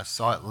her, and I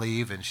saw it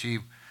leave, and she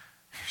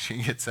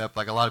gets up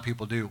like a lot of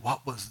people do.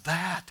 What was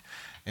that?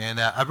 And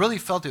I really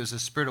felt it was a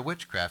spirit of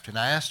witchcraft. And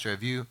I asked her,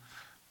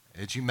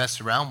 did you mess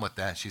around with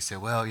that? She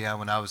said, well, yeah,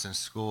 when I was in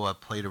school, I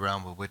played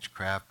around with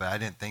witchcraft, but I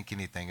didn't think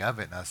anything of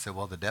it. And I said,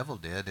 well, the devil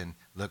did. And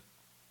look,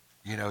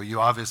 you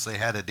obviously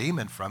had a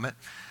demon from it.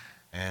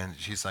 And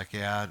she's like,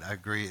 yeah, I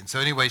agree. And so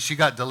anyway, she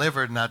got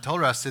delivered. And I told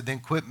her, I said,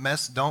 then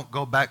don't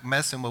go back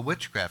messing with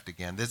witchcraft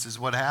again. This is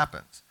what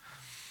happens.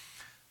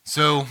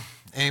 So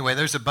anyway,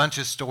 there's a bunch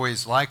of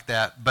stories like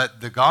that.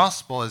 But the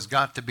gospel has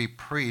got to be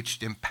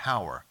preached in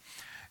power.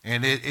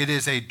 And it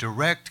is a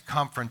direct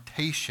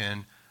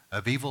confrontation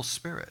of evil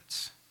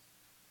spirits.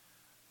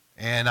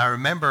 And I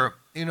remember,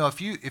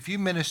 if you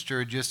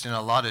minister just in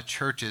a lot of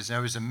churches, there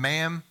was a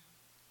man,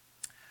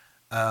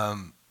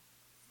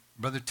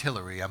 Brother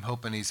Tillery, I'm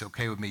hoping he's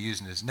okay with me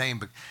using his name,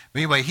 but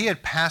anyway, he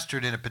had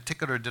pastored in a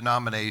particular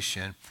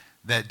denomination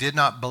that did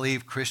not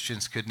believe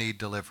Christians could need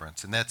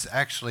deliverance, and that's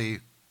actually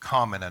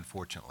common,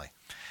 unfortunately.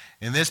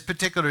 In this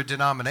particular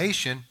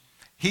denomination,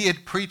 he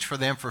had preached for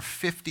them for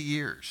 50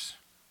 years.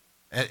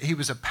 He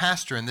was a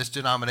pastor in this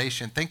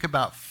denomination. Think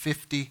about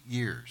 50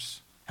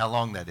 years, how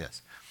long that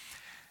is.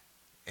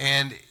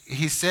 And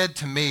he said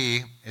to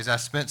me, as I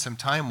spent some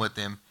time with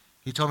him,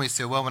 he told me, he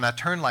said, well, when I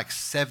turned like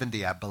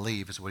 70, I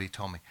believe is what he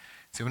told me.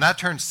 He said, when I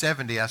turned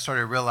 70, I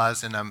started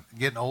realizing I'm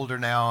getting older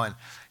now. And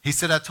he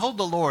said, I told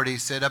the Lord, he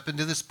said, up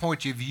until this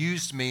point, you've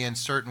used me in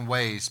certain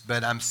ways,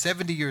 but I'm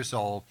 70 years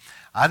old.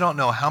 I don't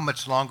know how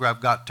much longer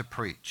I've got to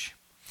preach.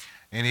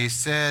 And he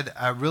said,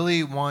 I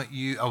really want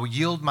you, I will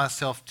yield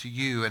myself to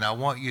you, and I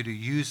want you to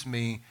use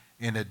me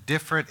in a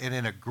different and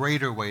in a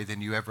greater way than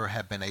you ever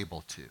have been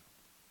able to.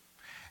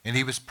 And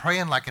he was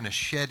praying like in a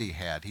shed he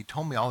had. He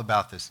told me all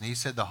about this. And he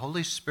said the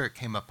Holy Spirit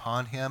came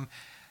upon him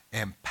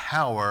in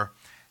power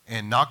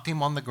and knocked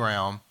him on the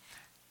ground.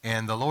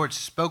 And the Lord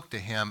spoke to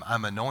him,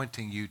 I'm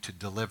anointing you to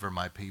deliver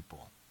my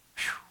people.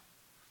 Whew.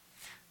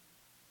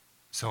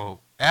 So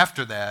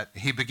after that,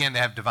 he began to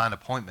have divine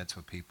appointments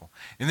with people.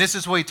 And this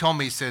is what he told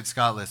me. He said,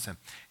 Scott, listen.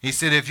 He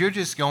said, if you're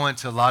just going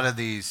to a lot of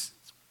these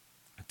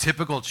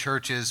typical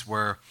churches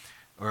where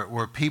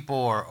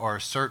people are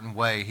a certain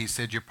way, he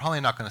said, you're probably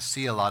not going to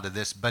see a lot of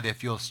this. But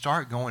if you'll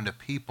start going to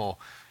people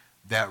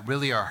that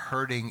really are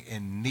hurting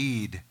and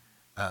need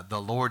the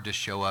Lord to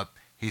show up,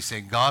 He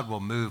said, God will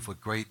move with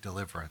great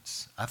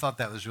deliverance. I thought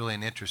that was really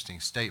an interesting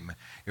statement.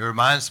 It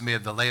reminds me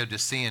of the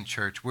Laodicean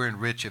church. We're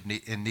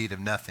in need of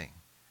nothing.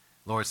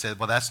 The Lord said,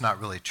 well, that's not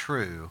really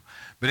true.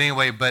 But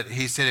anyway,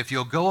 he said, if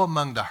you'll go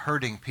among the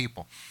hurting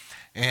people.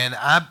 And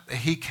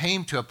he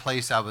came to a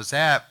place I was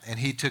at, and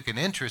he took an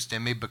interest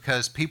in me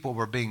because people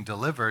were being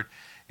delivered.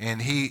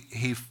 And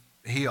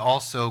he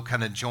also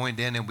kind of joined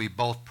in, and we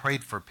both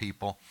prayed for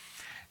people.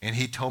 And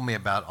he told me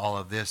about all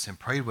of this and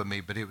prayed with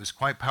me, but it was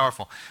quite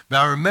powerful. But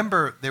I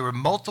remember there were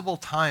multiple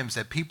times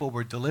that people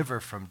were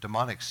delivered from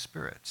demonic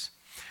spirits.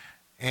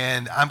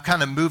 And I'm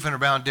kind of moving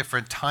around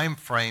different time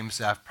frames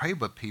that I've prayed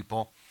with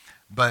people.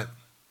 But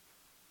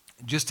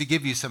just to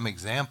give you some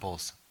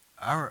examples,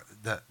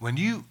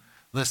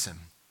 listen,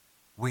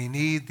 we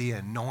need the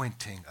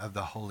anointing of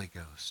the Holy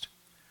Ghost.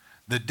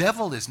 The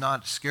devil is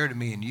not scared of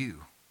me and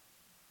you,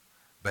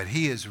 but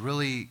he is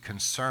really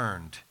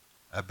concerned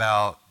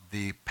about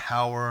the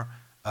power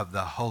of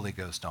the Holy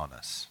Ghost on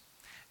us.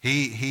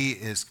 He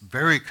is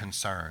very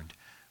concerned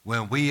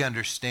when we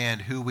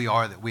understand who we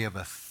are, that we have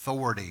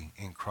authority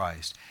in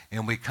Christ,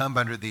 and we come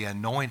under the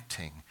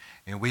anointing,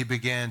 and we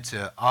begin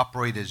to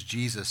operate as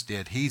Jesus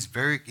did. He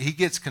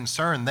gets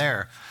concerned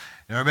there.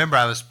 And I remember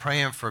I was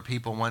praying for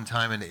people one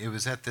time, and it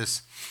was at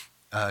this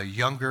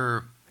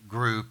younger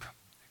group,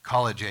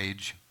 college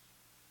age.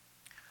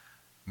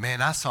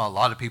 Man, I saw a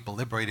lot of people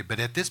liberated, but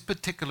at this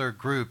particular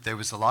group, there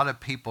was a lot of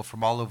people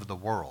from all over the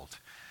world.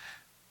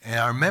 And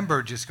I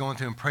remember just going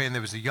through and praying.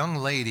 There was a young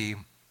lady,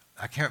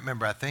 I can't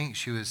remember, I think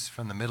she was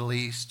from the Middle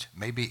East,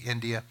 maybe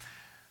India,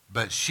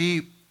 but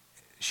she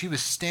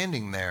was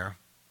standing there,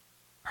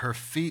 her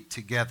feet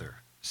together,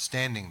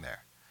 standing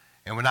there.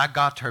 And when I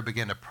got to her,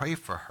 began to pray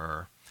for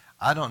her,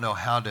 I don't know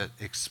how to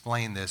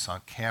explain this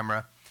on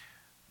camera,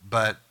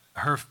 but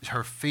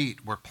her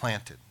feet were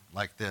planted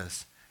like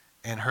this,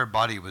 and her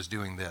body was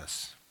doing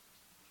this.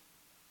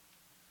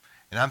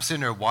 And I'm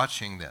sitting there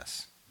watching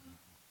this.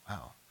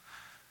 Wow.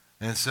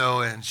 And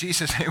so in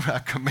Jesus' name, I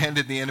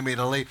commanded the enemy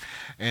to leave.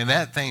 And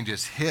that thing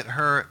just hit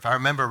her. If I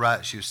remember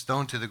right, she was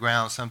thrown to the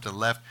ground, some to the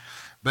left.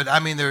 But, I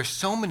mean, there are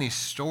so many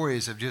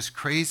stories of just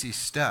crazy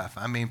stuff.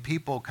 I mean,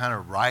 people kind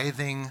of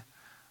writhing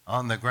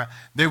on the ground.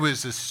 There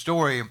was a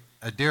story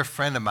a dear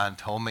friend of mine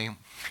told me.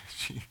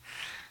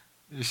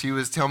 She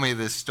was telling me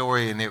this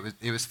story, and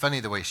it was funny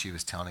the way she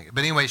was telling it.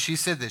 But anyway, she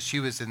said that she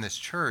was in this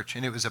church,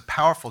 and it was a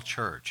powerful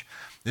church.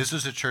 This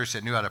was a church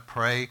that knew how to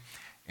pray,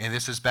 and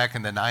this was back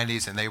in the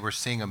 90s, and they were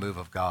seeing a move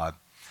of God.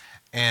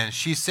 And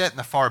she sat in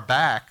the far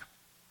back,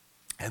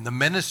 and the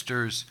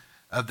ministers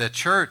of the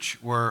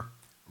church were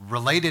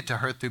related to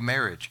her through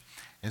marriage.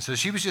 And so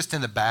she was just in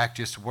the back,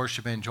 just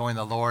worshiping, enjoying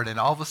the Lord, and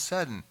all of a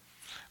sudden,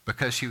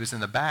 because she was in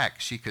the back,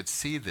 she could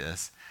see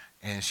this.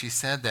 And she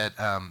said that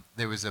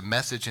there was a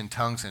message in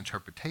tongues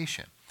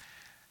interpretation.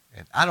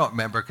 And I don't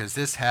remember because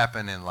this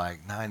happened in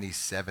like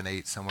 97,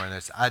 8, somewhere in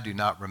this. I do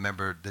not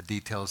remember the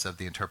details of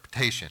the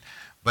interpretation.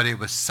 But it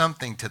was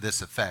something to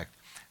this effect.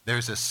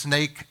 There's a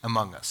snake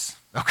among us,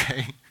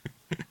 okay?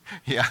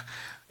 Yeah.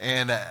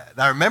 And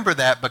I remember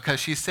that because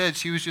she said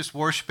she was just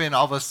worshiping.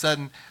 All of a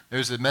sudden,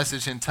 there's a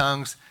message in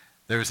tongues.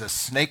 There's a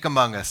snake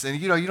among us. And,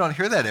 you don't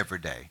hear that every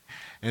day.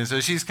 And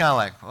so she's kind of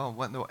like, oh,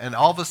 what in the... And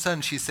all of a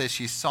sudden, she says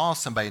she saw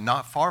somebody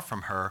not far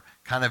from her,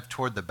 kind of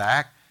toward the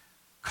back,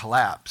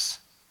 collapse.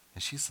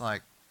 And she's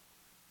like,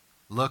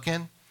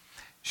 looking.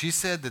 She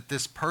said that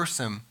this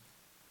person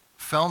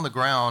fell on the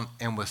ground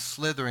and was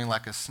slithering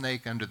like a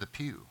snake under the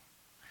pew.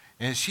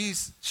 And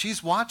she's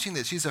watching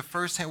this. She's a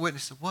first-hand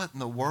witness. What in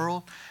the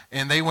world?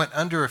 And they went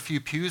under a few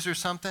pews or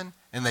something,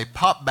 and they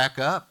popped back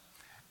up.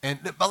 And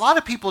a lot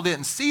of people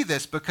didn't see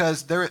this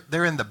because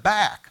they're in the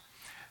back.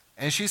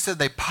 And she said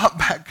they popped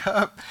back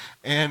up,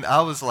 and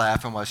I was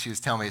laughing while she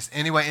was telling me this.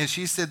 Anyway, and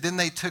she said then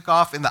they took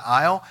off in the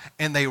aisle,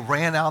 and they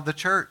ran out of the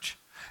church.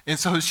 And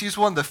so she's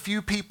one of the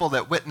few people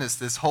that witnessed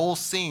this whole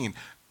scene.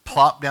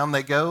 Plop down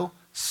they go,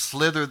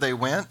 slither they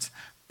went,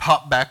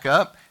 popped back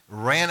up,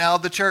 ran out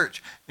of the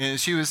church. And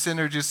she was sitting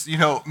there just,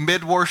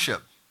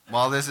 mid-worship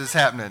while this is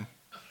happening.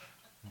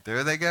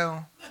 There they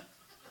go.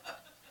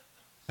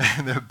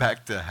 And they're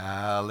back to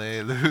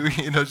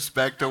hallelujah, just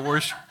back to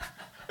worship.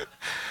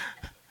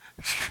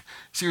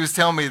 She was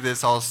telling me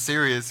this all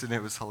serious, and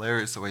it was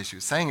hilarious the way she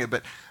was saying it.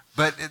 But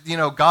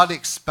God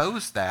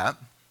exposed that.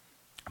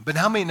 But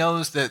how many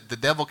knows that the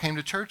devil came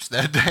to church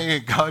that day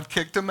and God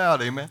kicked him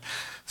out? Amen.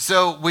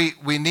 So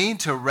we need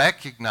to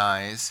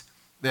recognize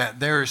that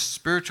there are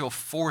spiritual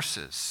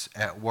forces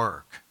at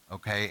work,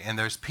 okay? And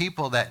there's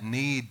people that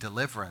need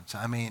deliverance.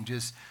 I mean,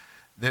 just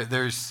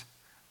there's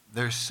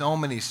so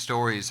many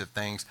stories of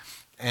things.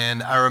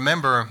 And I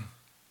remember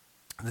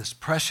this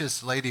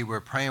precious lady, we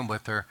were praying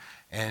with her,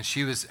 and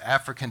she was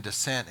African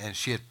descent, and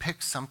she had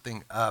picked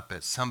something up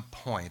at some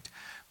point.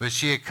 But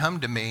she had come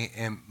to me,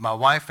 and my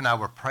wife and I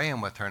were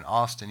praying with her in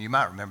Austin. You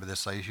might remember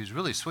this lady. She was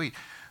really sweet.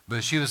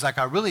 But she was like,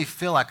 I really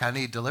feel like I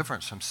need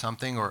deliverance from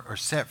something or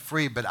set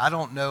free, but I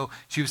don't know.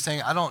 She was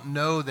saying, I don't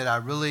know that I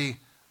really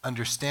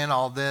understand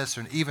all this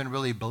or even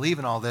really believe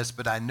in all this,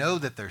 but I know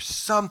that there's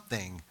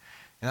something.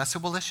 And I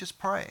said, well, let's just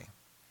pray.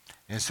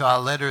 And so I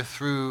led her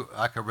through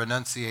like a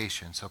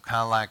renunciation, so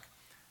kind of like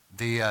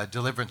the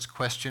deliverance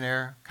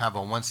questionnaire, kind of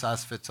a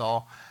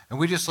one-size-fits-all. And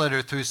we just led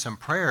her through some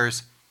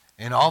prayers,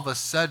 and all of a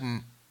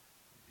sudden,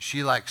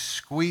 she like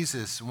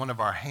squeezes one of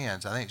our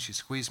hands. I think she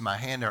squeezed my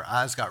hand. Her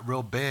eyes got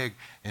real big,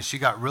 and she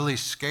got really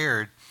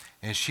scared,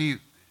 and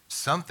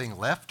something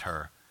left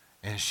her.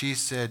 And she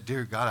said,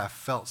 "Dear God, I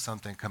felt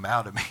something come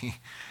out of me."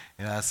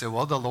 And I said,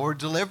 "Well, the Lord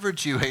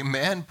delivered you.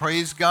 Amen.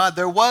 Praise God.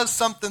 There was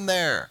something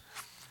there."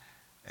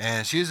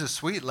 And she's a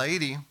sweet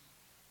lady.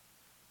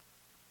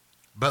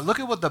 But look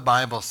at what the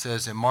Bible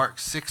says in Mark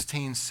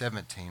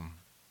 16:17.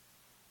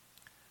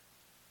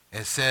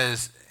 It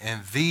says,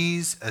 "And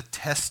these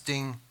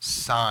attesting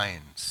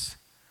signs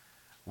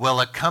will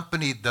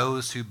accompany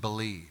those who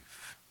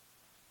believe."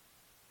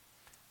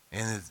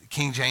 In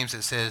King James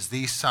it says,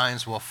 "These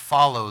signs will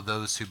follow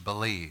those who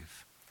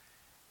believe.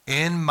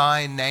 In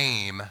my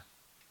name,"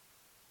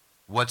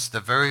 what's the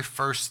very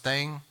first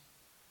thing?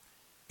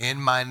 "In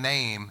my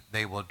name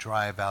they will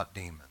drive out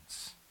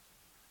demons."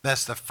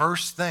 That's the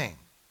first thing.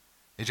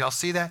 Did y'all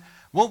see that?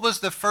 What was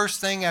the first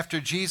thing after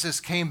Jesus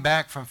came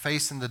back from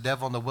facing the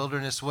devil in the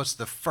wilderness? What's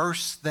the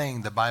first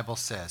thing the Bible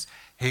says?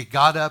 He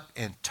got up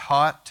and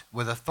taught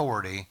with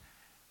authority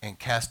and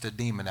cast a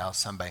demon out of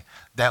somebody.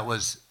 That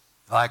was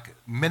like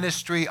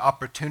ministry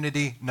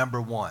opportunity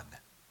number one.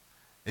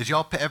 Did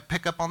y'all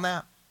pick up on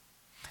that?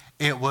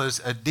 It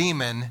was a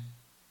demon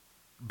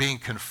being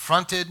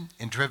confronted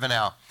and driven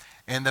out.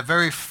 And the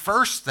very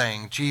first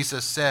thing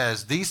Jesus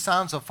says, "These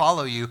signs will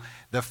follow you,"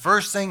 the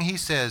first thing he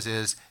says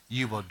is,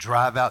 "You will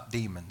drive out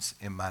demons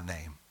in my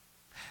name."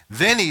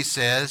 Then he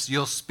says,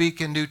 "You'll speak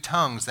in new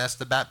tongues." That's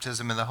the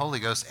baptism in the Holy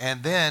Ghost.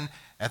 And then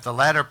at the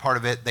latter part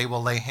of it, they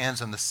will lay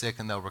hands on the sick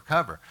and they'll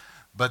recover.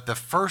 But the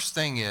first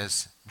thing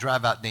is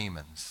drive out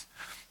demons.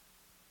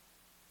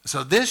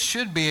 So this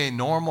should be a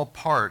normal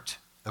part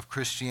of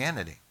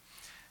Christianity.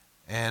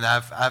 And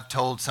I've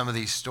told some of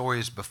these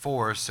stories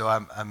before, so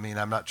I'm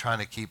not trying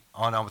to keep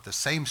on with the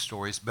same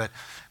stories, but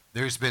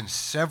there's been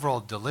several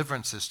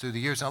deliverances through the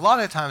years. And a lot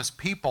of times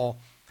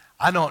people,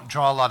 I don't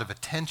draw a lot of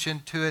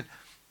attention to it,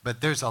 but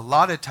there's a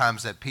lot of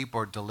times that people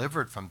are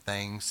delivered from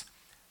things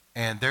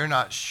and they're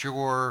not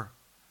sure.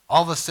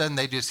 All of a sudden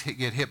they just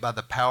get hit by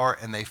the power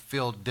and they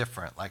feel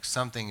different, like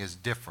something is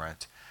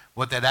different.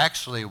 What that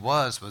actually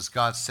was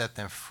God set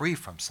them free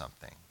from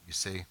something, you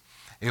see.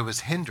 It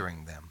was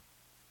hindering them.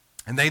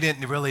 And they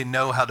didn't really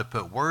know how to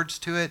put words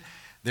to it.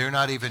 They're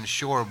not even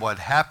sure what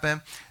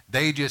happened.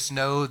 They just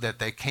know that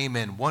they came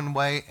in one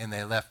way and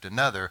they left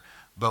another.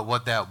 But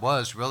what that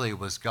was really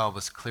was God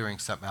was clearing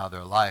something out of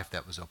their life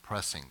that was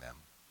oppressing them.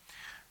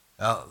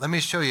 Let me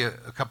show you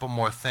a couple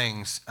more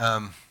things.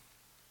 The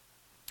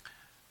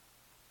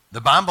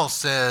Bible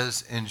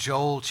says in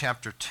Joel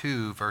chapter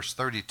 2, verse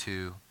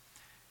 32,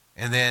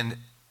 and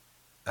then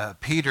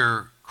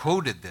Peter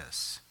quoted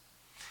this.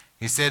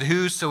 He said,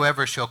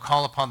 "Whosoever shall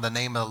call upon the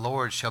name of the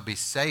Lord shall be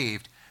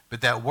saved."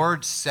 But that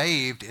word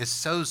saved is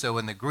sozo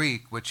in the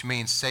Greek, which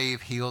means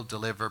save, heal,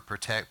 deliver,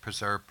 protect,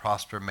 preserve,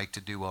 prosper, make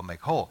to do well,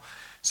 make whole.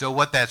 So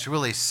what that's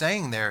really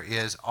saying there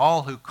is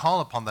all who call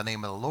upon the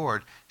name of the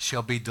Lord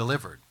shall be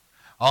delivered.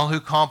 All who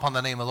call upon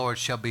the name of the Lord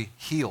shall be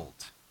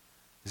healed.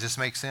 Does this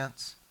make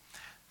sense?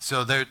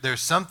 So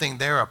there's something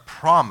there, a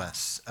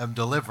promise of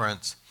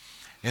deliverance.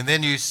 And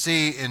then you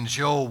see in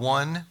Joel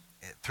 1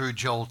 through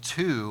Joel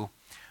 2,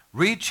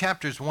 read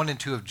chapters 1 and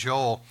 2 of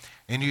Joel,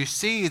 and you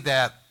see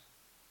that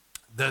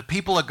the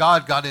people of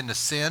God got into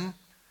sin,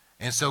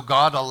 and so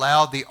God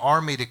allowed the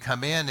army to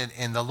come in,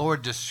 and the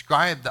Lord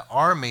described the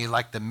army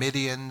like the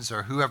Midians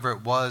or whoever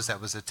it was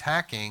that was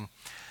attacking.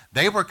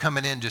 They were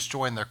coming in,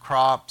 destroying their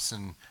crops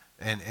and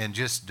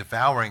just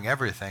devouring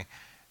everything.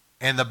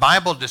 And the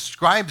Bible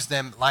describes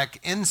them like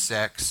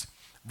insects,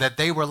 that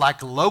they were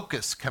like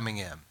locusts coming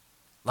in,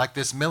 like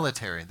this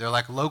military. They're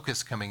like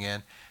locusts coming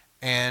in.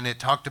 And it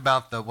talked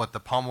about the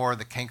palmerworm,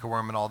 the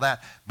cankerworm, and all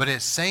that. But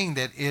it's saying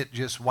that it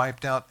just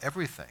wiped out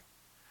everything.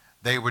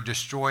 They were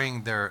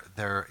destroying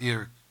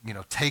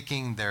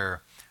taking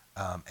their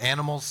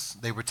animals.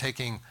 They were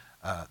taking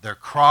their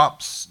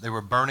crops. They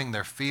were burning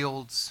their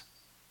fields.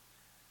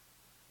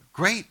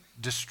 Great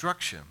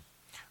destruction.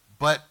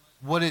 But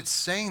what it's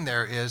saying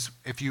there is,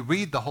 if you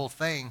read the whole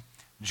thing,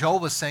 Joel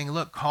was saying,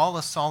 look, call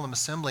a solemn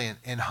assembly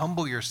and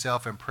humble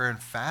yourself in prayer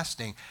and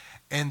fasting,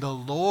 and the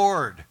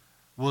Lord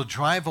will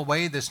drive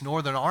away this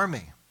northern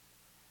army,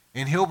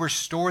 and he'll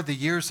restore the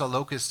years the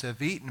locusts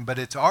have eaten. But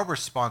it's our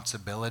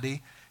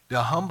responsibility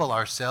to humble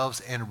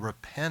ourselves and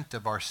repent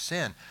of our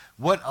sin.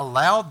 What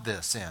allowed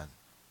this in?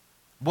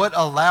 What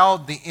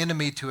allowed the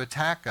enemy to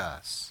attack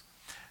us?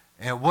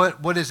 And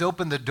what has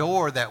opened the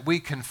door that we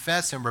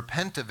confess and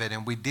repent of it,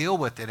 and we deal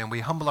with it, and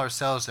we humble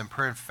ourselves in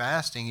prayer and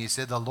fasting? He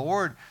said the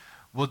Lord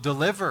will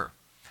deliver,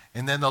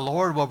 and then the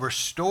Lord will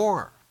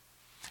restore.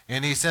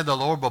 And he said the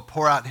Lord will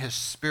pour out his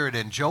Spirit.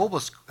 And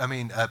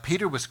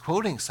Peter was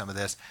quoting some of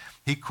this.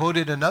 He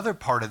quoted another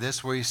part of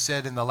this where he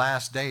said, in the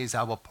last days,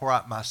 I will pour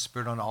out my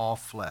Spirit on all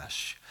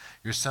flesh.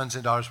 Your sons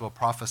and daughters will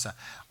prophesy.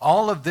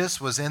 All of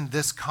this was in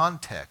this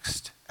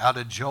context out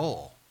of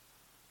Joel.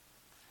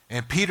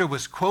 And Peter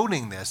was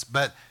quoting this.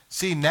 But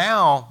see,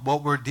 now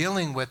what we're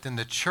dealing with in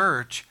the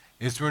church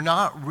is we're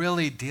not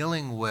really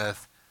dealing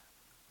with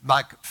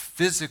like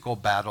physical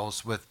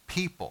battles with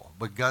people,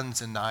 with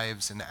guns and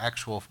knives and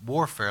actual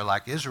warfare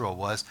like Israel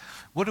was.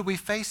 What are we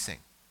facing?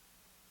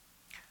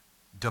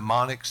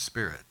 Demonic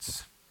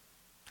spirits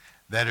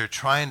that are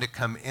trying to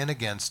come in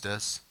against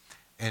us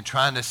and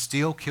trying to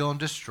steal, kill, and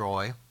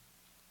destroy.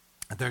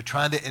 They're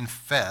trying to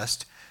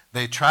infest.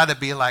 They try to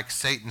be like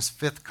Satan's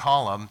fifth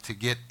column to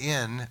get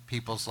in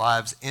people's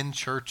lives, in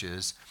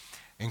churches,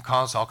 and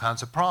cause all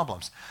kinds of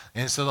problems.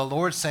 And so the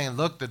Lord's saying,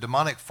 look, the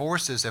demonic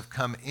forces have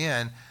come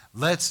in.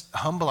 Let's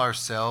humble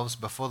ourselves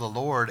before the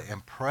Lord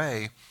and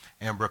pray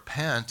and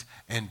repent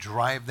and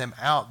drive them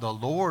out. The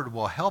Lord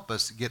will help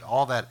us get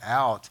all that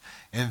out.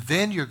 And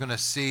then you're going to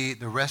see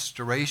the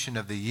restoration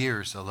of the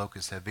years the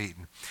locusts have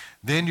eaten.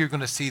 Then you're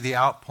going to see the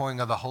outpouring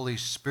of the Holy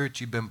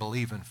Spirit you've been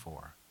believing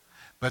for.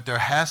 But there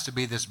has to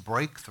be this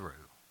breakthrough.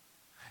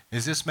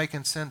 Is this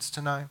making sense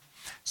tonight?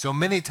 So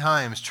many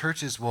times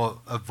churches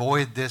will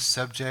avoid this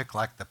subject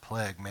like the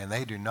plague. Man,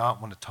 they do not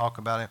want to talk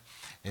about it.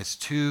 It's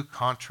too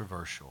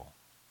controversial.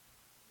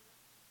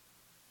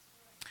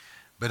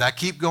 But I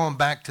keep going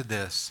back to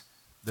this.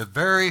 The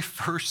very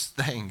first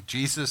thing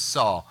Jesus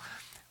saw,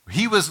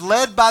 he was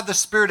led by the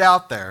Spirit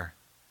out there.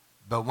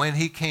 But when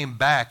he came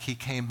back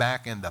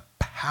in the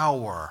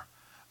power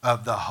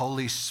of the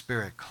Holy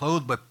Spirit,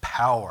 clothed with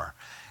power.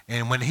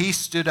 And when he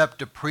stood up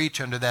to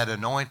preach under that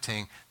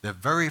anointing, the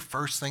very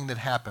first thing that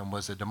happened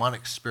was a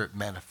demonic spirit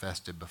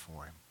manifested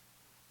before him.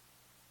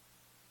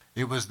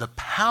 It was the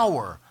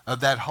power of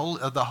the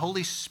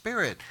Holy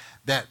Spirit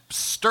that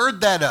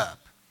stirred that up.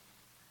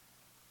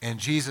 And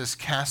Jesus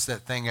cast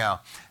that thing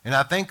out. And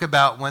I think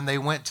about when they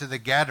went to the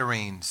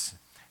Gadarenes,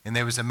 and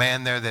there was a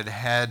man there that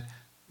had,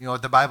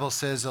 what the Bible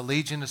says, a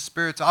legion of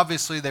spirits.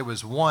 Obviously, there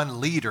was one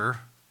leader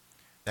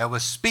that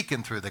was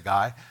speaking through the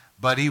guy,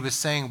 but he was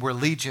saying, we're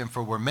legion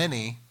for we're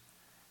many.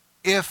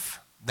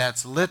 If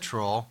that's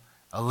literal,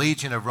 a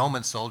legion of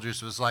Roman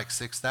soldiers was like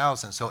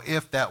 6,000. So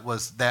if that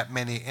was that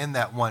many in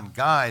that one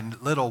guy,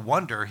 little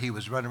wonder he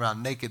was running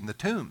around naked in the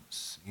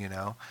tombs.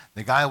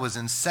 The guy was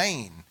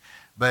insane.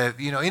 But,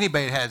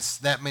 anybody that has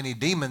that many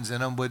demons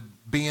in them would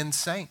be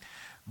insane.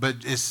 But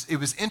it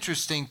was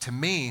interesting to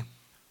me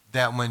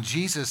that when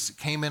Jesus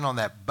came in on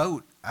that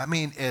boat,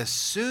 as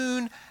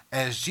soon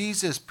as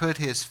Jesus put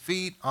his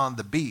feet on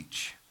the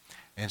beach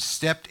and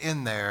stepped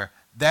in there,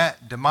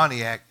 that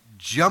demoniac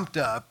jumped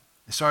up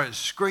and started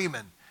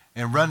screaming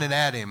and running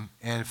at him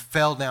and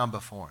fell down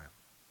before him.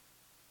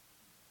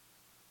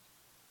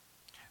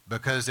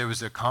 Because there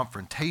was a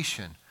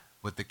confrontation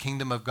with the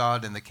kingdom of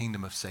God and the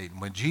kingdom of Satan.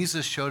 When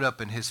Jesus showed up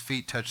and his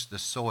feet touched the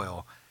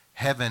soil,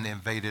 heaven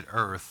invaded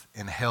earth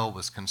and hell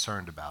was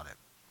concerned about it.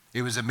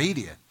 It was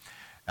immediate.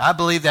 I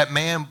believe that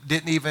man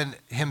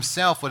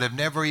himself would have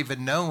never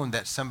even known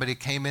that somebody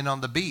came in on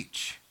the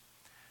beach.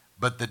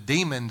 But the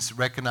demons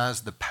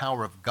recognized the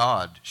power of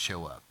God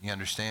show up. You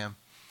understand?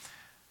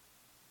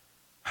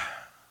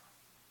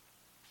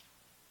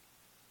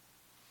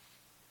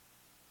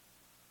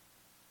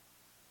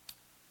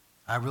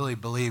 I really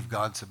believe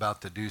God's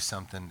about to do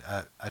something.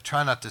 I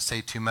try not to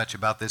say too much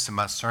about this in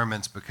my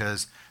sermons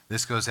because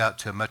this goes out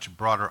to a much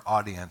broader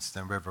audience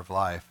than River of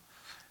Life.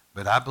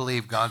 But I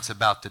believe God's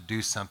about to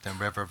do something,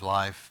 River of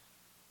Life,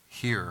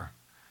 here,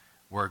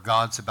 where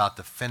God's about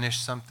to finish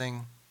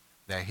something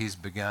that he's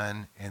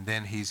begun, and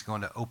then he's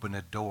going to open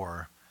a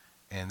door,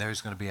 and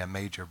there's going to be a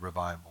major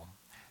revival.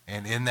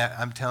 And in that,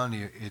 I'm telling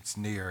you, it's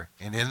near.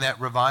 And in that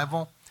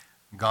revival,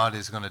 God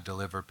is going to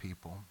deliver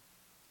people.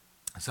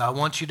 So I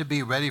want you to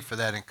be ready for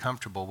that and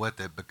comfortable with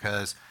it,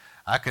 because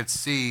I could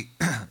see,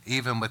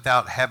 even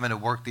without having to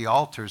work the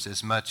altars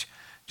as much,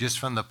 just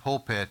from the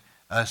pulpit,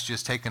 us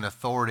just taking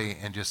authority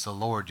and just the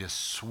Lord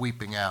just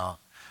sweeping out.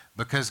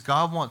 Because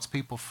God wants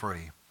people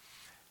free.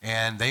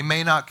 And they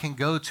may not can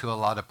go to a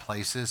lot of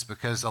places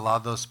because a lot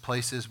of those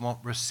places won't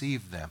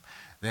receive them.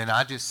 Then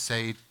I just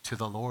say to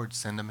the Lord,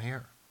 send them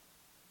here.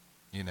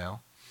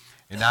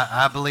 And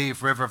I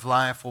believe River of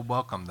Life will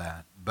welcome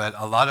that. But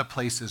a lot of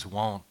places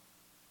won't.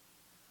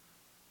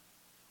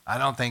 I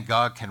don't think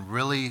God can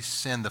really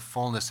send the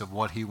fullness of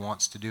what he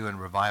wants to do in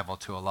revival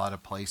to a lot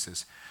of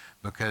places,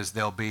 because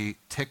they'll be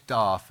ticked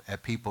off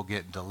at people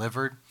getting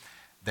delivered.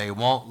 They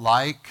won't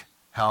like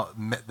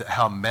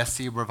how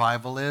messy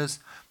revival is,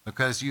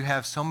 because you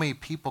have so many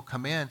people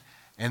come in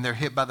and they're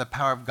hit by the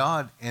power of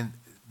God, and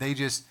they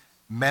just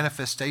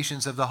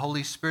manifestations of the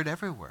Holy Spirit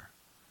everywhere.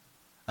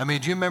 Do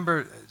you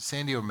remember,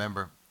 Sandy will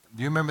remember,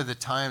 do you remember the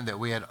time that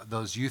we had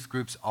those youth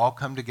groups all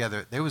come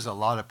together? There was a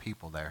lot of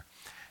people there.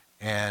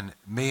 And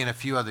me and a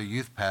few other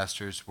youth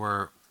pastors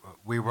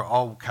we were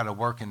all kind of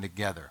working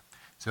together.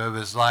 So it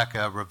was like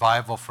a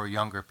revival for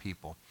younger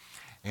people.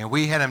 And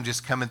we had them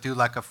just coming through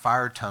like a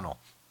fire tunnel.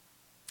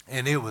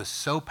 And it was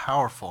so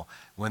powerful.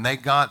 When they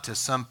got to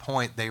some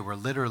point, they were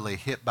literally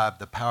hit by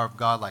the power of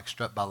God like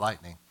struck by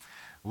lightning.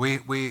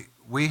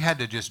 We had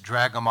to just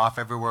drag them off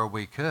everywhere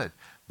we could,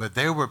 But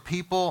there were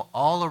people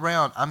all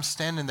around. I'm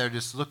standing there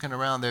just looking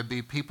around. There'd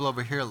be people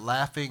over here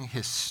laughing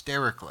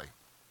hysterically.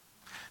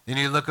 Then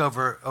you look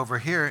over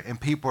here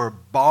and people are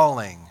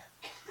bawling.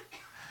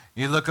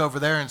 You look over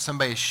there and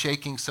somebody's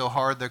shaking so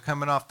hard they're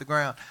coming off the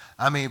ground.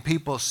 I mean,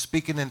 people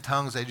speaking in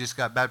tongues, they just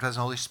got baptized in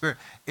the Holy Spirit.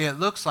 It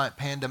looks like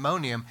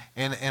pandemonium,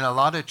 and a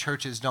lot of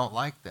churches don't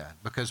like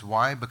that. Because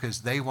why?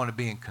 Because they want to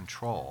be in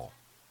control.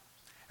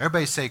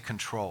 Everybody say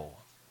control.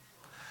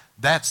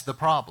 That's the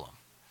problem.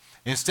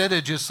 Instead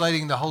of just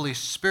letting the Holy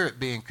Spirit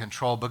be in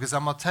control, because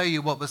I'm going to tell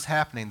you what was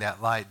happening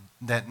that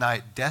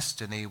night.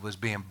 Destiny was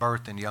being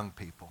birthed in young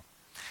people.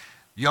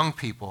 Young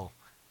people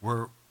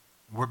were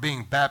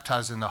being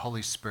baptized in the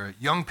Holy Spirit.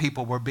 Young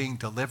people were being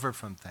delivered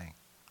from things.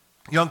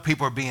 Young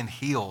people are being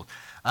healed.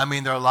 I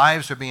mean, their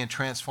lives are being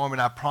transformed,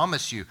 and I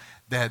promise you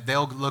that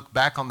they'll look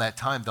back on that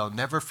time. They'll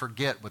never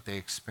forget what they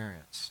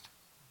experienced.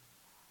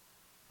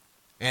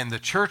 And the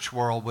church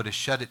world would have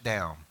shut it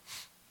down.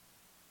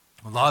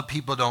 A lot of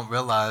people don't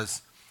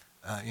realize,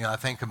 I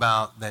think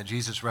about that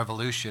Jesus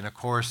Revolution. Of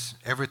course,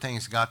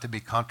 everything's got to be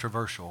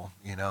controversial,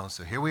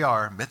 so here we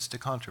are, amidst of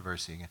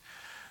controversy again.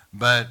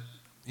 But,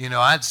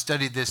 I'd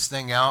studied this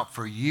thing out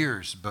for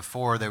years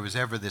before there was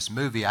ever this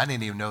movie. I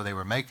didn't even know they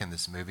were making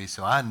this movie,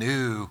 so I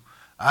knew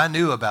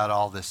about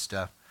all this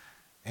stuff.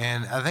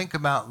 And I think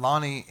about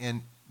Lonnie,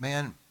 and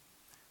man,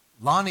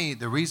 Lonnie,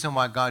 the reason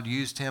why God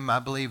used him, I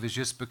believe, is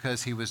just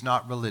because he was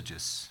not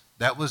religious.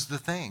 That was the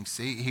thing.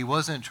 See, he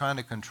wasn't trying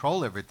to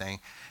control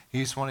everything.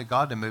 He just wanted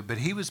God to move. But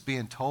he was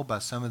being told by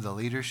some of the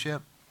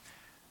leadership,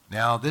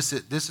 now this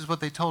is what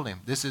they told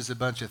him. This is a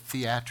bunch of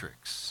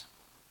theatrics.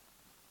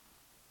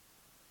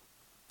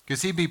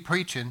 Because he'd be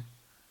preaching,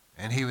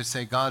 and he would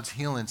say, God's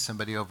healing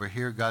somebody over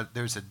here. God,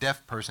 there's a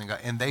deaf person,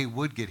 and they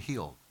would get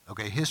healed.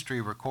 Okay, history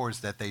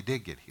records that they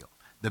did get healed.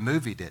 The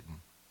movie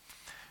didn't.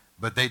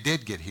 But they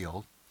did get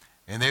healed.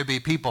 And there'd be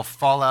people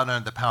fall out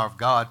under the power of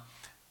God.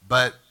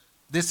 But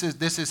this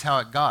is how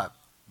it got.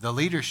 The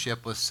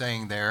leadership was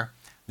saying there,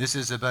 this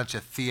is a bunch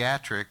of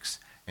theatrics.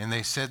 And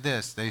they said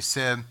this. They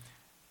said,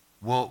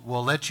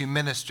 we'll let you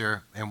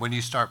minister, and when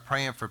you start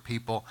praying for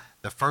people,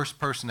 the first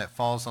person that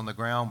falls on the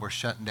ground, we're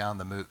shutting down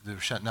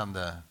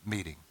the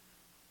meeting.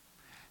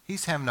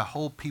 He's having to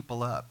hold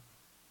people up.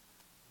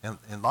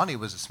 And Lonnie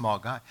was a small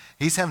guy.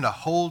 He's having to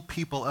hold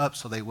people up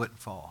so they wouldn't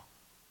fall.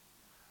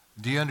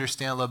 Do you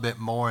understand a little bit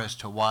more as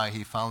to why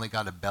he finally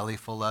got a belly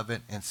full of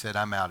it and said,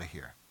 I'm out of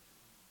here?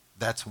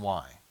 That's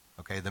why.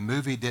 Okay, the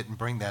movie didn't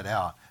bring that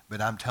out, but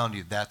I'm telling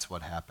you, that's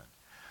what happened.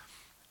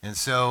 And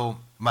so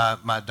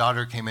my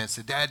daughter came in and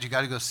said, Dad, you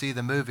got to go see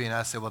the movie. And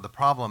I said, well, the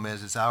problem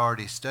is I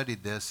already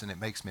studied this, and it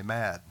makes me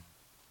mad.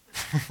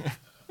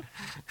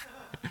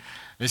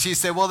 And she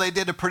said, well, they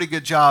did a pretty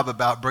good job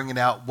about bringing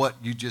out what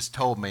you just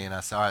told me. And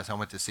I said, all right, so I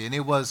went to see it. And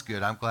it was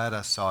good. I'm glad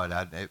I saw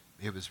it.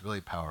 It was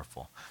really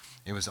powerful.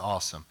 It was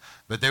awesome.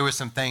 But there were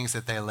some things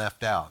that they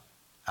left out.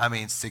 I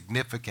mean,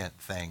 significant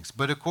things.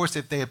 But, of course,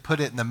 if they had put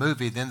it in the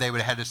movie, then they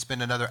would have had to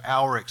spend another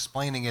hour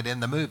explaining it in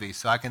the movie.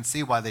 So I can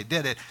see why they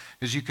did it,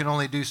 because you can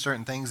only do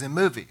certain things in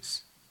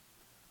movies.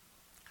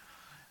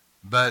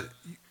 But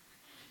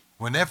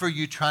whenever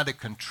you try to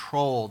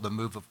control the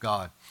move of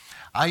God,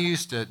 I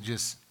used to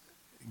just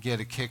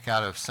get a kick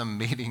out of some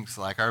meetings.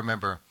 Like I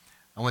remember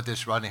I went to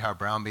this Rodney Howard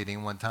Brown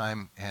meeting one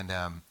time, and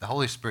the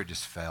Holy Spirit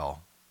just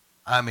fell.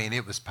 I mean,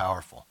 it was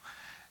powerful.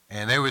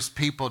 And there was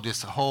people,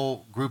 just a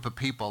whole group of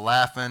people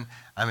laughing.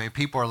 I mean,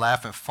 people are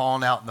laughing,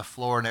 falling out on the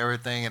floor and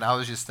everything. And I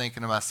was just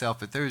thinking to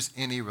myself, if there's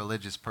any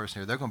religious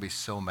person here, they're going to be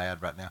so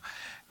mad right now.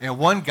 And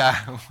one guy,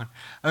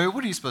 I mean,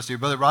 what are you supposed to do?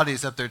 Brother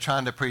Roddy's up there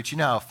trying to preach. You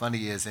know how funny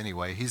he is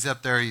anyway. He's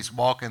up there, he's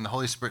walking, the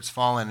Holy Spirit's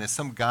falling, and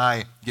some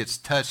guy gets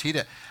touched.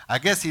 I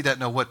guess he doesn't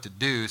know what to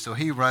do, so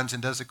he runs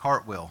and does a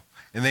cartwheel.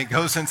 And then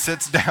goes and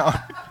sits down.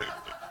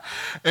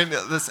 And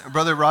listen,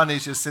 Brother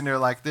Rodney's just sitting there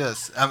like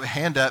this,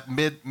 hand up,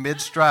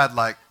 mid-stride,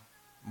 like,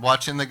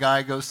 watching the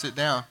guy go sit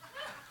down.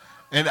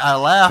 And I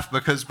laughed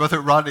because Brother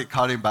Rodney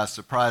caught him by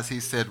surprise. He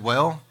said,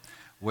 well,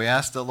 we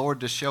asked the Lord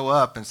to show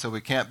up, and so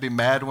we can't be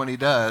mad when he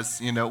does.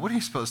 You know, what are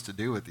you supposed to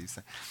do with these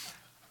things?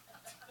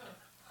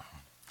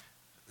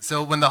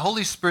 So when the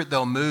Holy Spirit,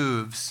 though,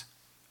 moves,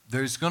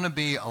 there's going to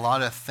be a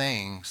lot of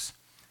things.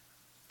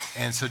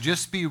 And so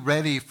just be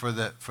ready for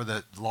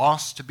the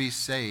lost to be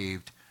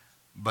saved,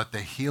 but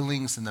the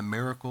healings and the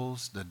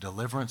miracles, the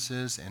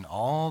deliverances, and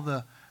all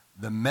the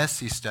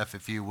messy stuff,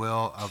 if you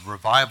will, of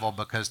revival,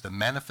 because the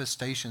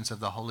manifestations of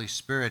the Holy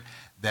Spirit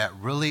that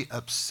really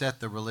upset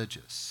the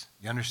religious.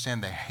 You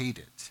understand? They hate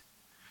it.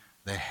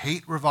 They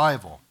hate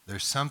revival.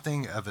 There's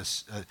something of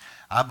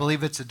I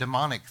believe it's a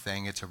demonic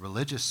thing. It's a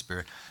religious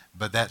spirit,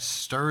 but that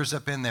stirs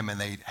up in them, and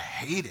they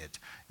hate it,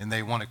 and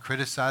they want to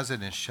criticize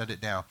it and shut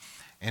it down.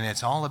 And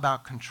it's all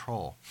about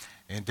control.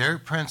 And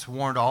Derek Prince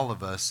warned all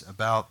of us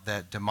about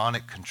that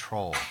demonic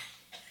control.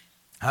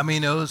 How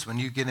many knows when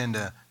you get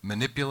into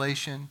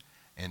manipulation,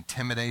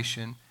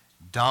 intimidation,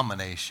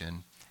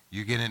 domination,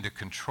 you get into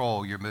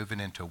control, you're moving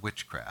into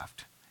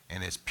witchcraft,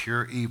 and it's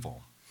pure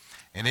evil.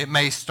 And it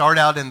may start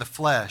out in the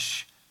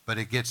flesh, but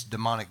it gets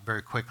demonic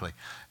very quickly.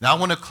 Now I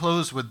want to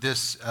close with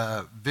this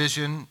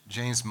vision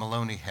James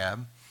Maloney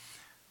had.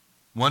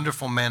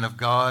 Wonderful man of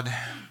God.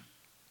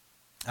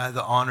 I had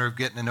the honor of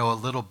getting to know a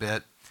little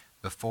bit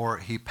before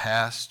he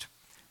passed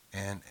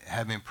and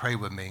having him pray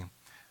with me.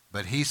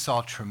 But he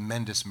saw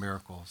tremendous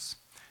miracles.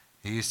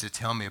 He used to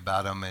tell me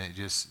about them, and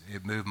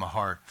it moved my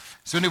heart.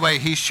 So anyway,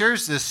 he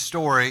shares this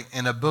story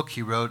in a book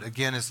he wrote.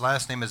 Again, his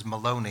last name is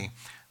Maloney.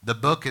 The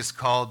book is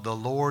called The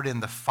Lord in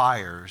the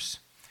Fires.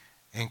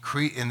 And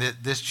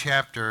this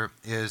chapter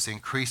is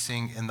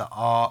Increasing in the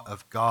Awe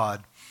of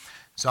God.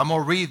 So I'm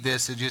going to read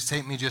this. It'll just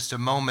take me just a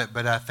moment,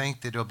 but I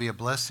think that it'll be a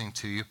blessing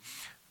to you.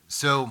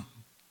 So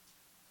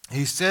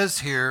he says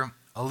here,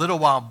 a little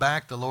while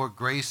back, the Lord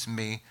graced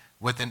me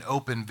with an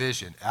open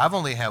vision. I've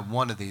only had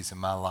one of these in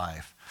my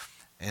life.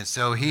 And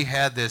so he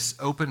had this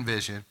open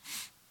vision.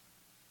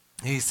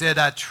 He said,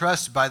 I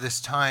trust by this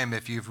time,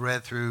 if you've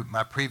read through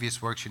my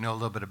previous works, you know a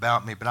little bit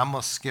about me, but I'm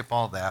going to skip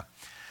all that.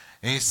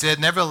 And he said,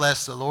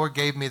 nevertheless, the Lord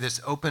gave me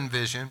this open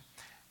vision.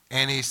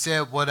 And he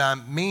said, what I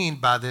mean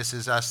by this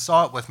is I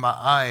saw it with my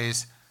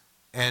eyes,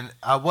 and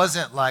I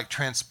wasn't like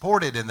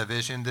transported in the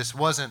vision.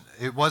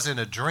 It wasn't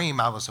a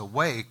dream. I was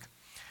awake.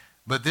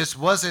 But this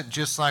wasn't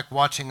just like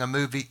watching a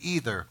movie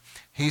either.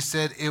 He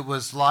said it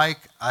was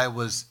like I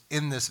was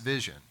in this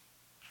vision.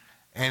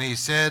 And he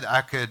said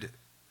I could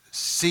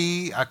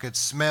see, I could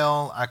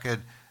smell,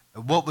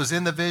 what was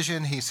in the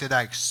vision, he said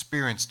I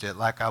experienced it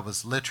like I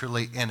was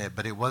literally in it,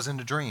 but it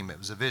wasn't a dream, it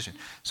was a vision.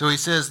 So he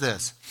says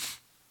this.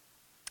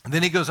 And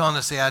then he goes on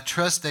to say, I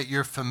trust that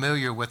you're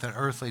familiar with an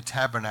earthly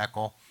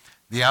tabernacle,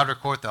 the outer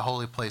court, the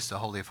holy place, the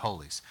Holy of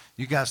Holies.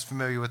 You guys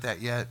familiar with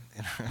that yet?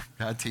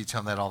 I teach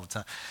on that all the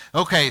time.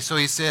 Okay, so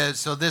he says,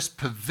 so this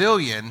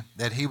pavilion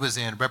that he was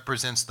in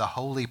represents the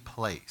holy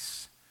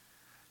place.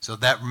 So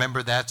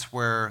remember, that's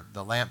where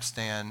the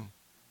lampstand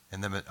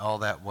and all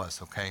that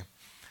was, okay?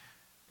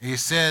 He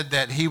said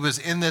that he was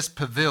in this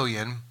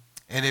pavilion,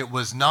 and it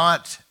was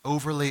not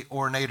overly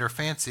ornate or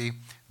fancy,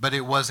 but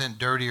it wasn't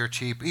dirty or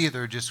cheap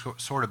either, just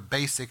sort of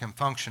basic and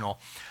functional.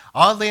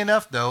 Oddly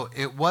enough, though,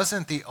 it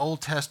wasn't the Old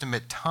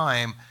Testament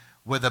time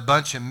with a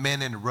bunch of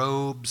men in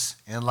robes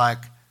and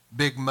like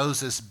big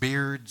Moses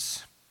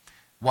beards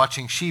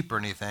watching sheep or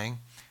anything.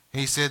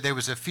 He said there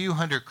was a few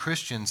hundred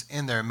Christians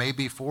in there,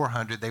 maybe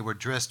 400. They were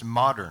dressed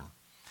modern.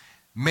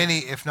 Many,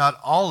 if not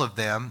all of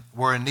them,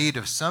 were in need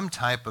of some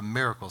type of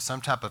miracle,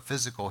 some type of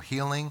physical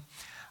healing.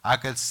 I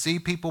could see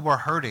people were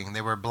hurting.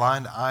 They were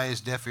blind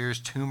eyes, deaf ears,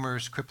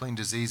 tumors, crippling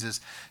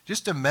diseases,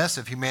 just a mess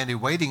of humanity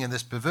waiting in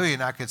this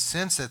pavilion. I could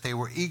sense that they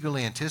were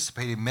eagerly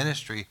anticipating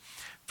ministry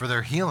for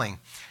their healing.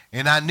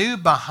 And I knew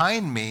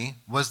behind me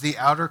was the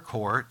outer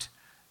court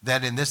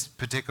that in this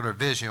particular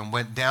vision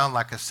went down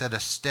like a set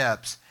of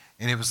steps,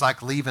 and it was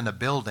like leaving a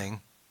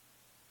building.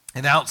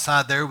 And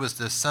outside there was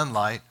the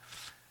sunlight.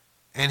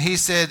 And he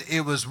said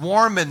it was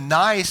warm and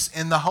nice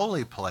in the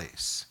holy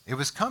place. It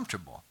was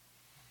comfortable.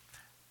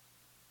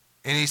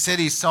 And he said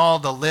he saw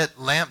the lit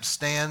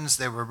lampstands.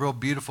 They were real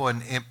beautiful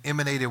and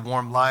emanated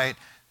warm light.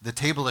 The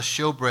table of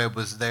showbread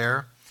was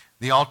there.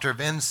 The altar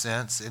of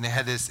incense, and it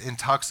had this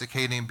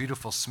intoxicating,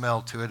 beautiful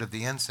smell to it of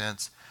the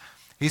incense.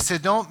 He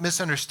said, don't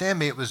misunderstand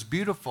me. It was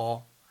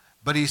beautiful.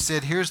 But he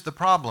said, here's the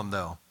problem,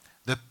 though.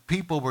 The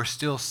people were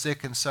still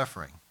sick and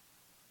suffering.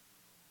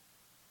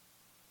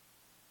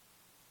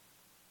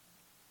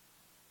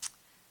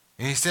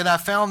 And he said, I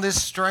found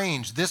this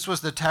strange. This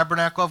was the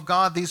tabernacle of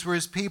God. These were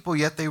his people,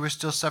 yet they were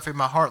still suffering.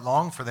 My heart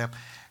longed for them.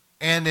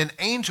 And an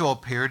angel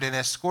appeared and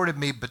escorted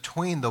me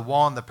between the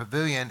wall and the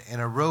pavilion in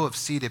a row of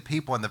seated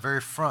people in the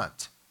very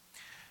front.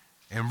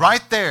 And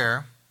right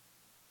there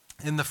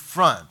in the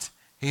front,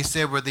 he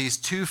said, were these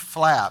two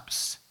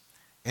flaps,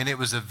 and it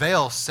was a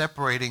veil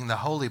separating the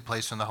holy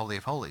place from the Holy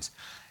of Holies.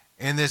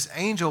 And this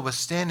angel was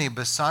standing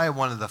beside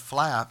one of the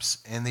flaps,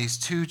 and these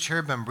two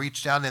cherubim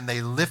reached out and they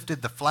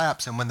lifted the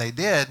flaps. And when they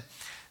did,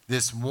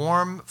 this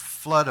warm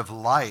flood of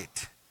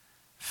light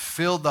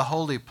filled the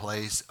holy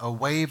place. A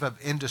wave of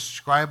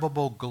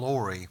indescribable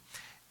glory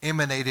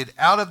emanated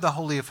out of the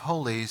Holy of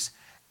Holies,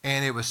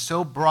 and it was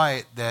so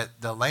bright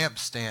that the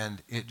lampstand,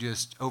 it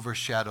just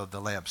overshadowed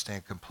the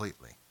lampstand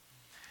completely.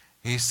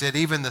 He said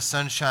even the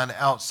sunshine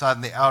outside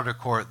in the outer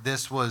court,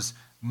 this was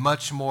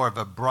much more of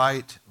a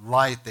bright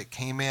light that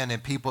came in,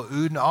 and people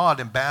oohed and awed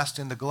and basked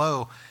in the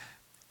glow.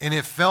 And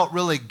it felt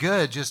really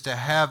good just to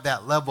have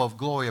that level of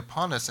glory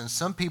upon us. And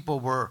some people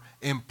were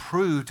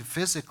improved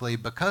physically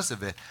because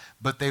of it,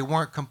 but they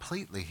weren't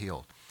completely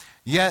healed.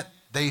 Yet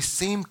they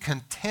seemed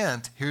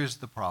content. Here's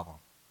the problem.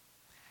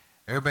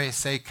 Everybody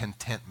say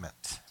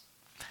contentment.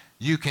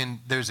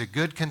 There's a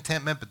good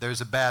contentment, but there's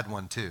a bad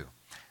one too.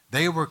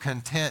 They were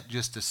content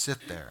just to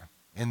sit there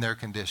in their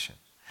condition.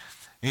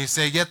 And you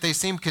say, yet they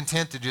seem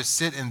content to just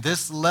sit in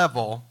this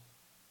level,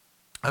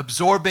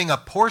 absorbing a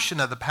portion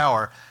of the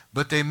power,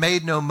 but they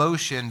made no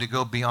motion to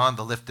go beyond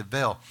the lifted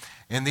veil.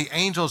 And the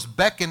angels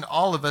beckoned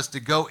all of us to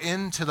go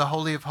into the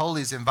Holy of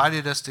Holies,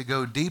 invited us to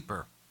go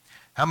deeper.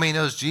 How many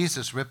knows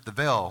Jesus ripped the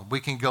veil? We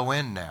can go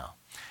in now.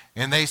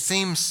 And they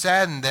seemed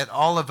saddened that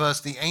all of us,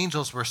 the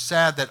angels, were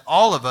sad that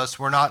all of us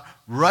were not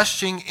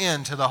rushing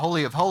into the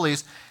Holy of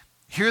Holies.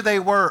 Here they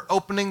were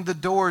opening the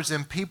doors,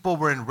 and people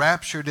were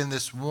enraptured in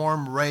this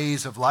warm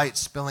rays of light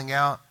spilling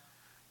out.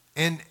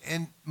 And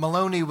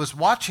Maloney was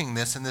watching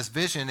this in this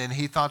vision, and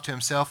he thought to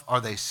himself,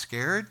 are they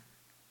scared?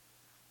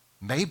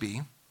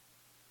 Maybe.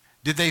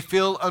 Did they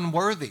feel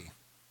unworthy?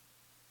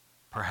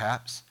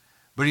 Perhaps.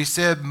 But he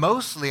said,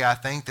 mostly I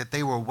think that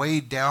they were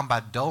weighed down by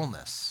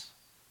dullness,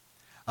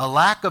 a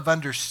lack of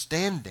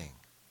understanding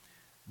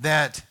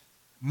that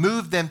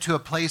moved them to a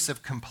place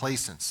of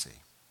complacency.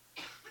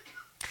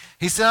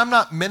 He said, I'm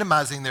not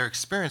minimizing their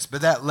experience,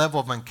 but that level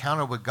of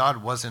encounter with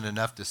God wasn't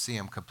enough to see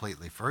them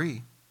completely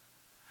free.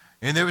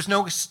 And there was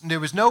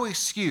no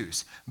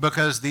excuse,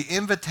 because the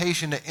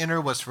invitation to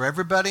enter was for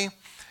everybody,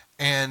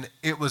 and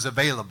it was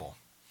available.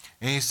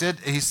 And he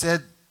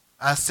said,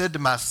 I said to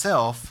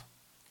myself,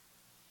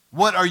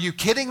 what, are you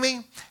kidding me?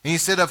 And he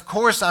said, of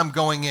course I'm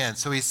going in.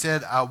 So he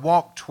said, I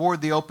walked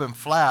toward the open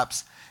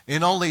flaps,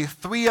 and only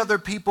 3 other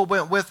people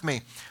went with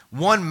me.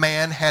 One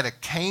man had a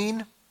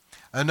cane,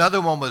 another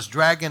one was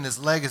dragging his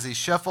leg as he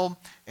shuffled,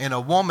 and a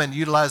woman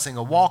utilizing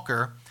a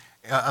walker.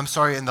 And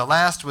the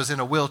last was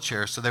in a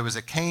wheelchair. So there was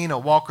a cane, a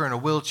walker, and a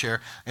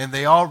wheelchair, and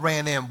they all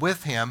ran in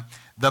with him.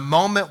 The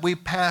moment we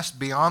passed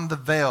beyond the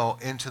veil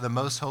into the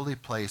most holy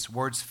place,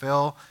 words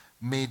fail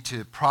me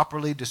to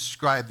properly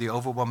describe the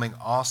overwhelming,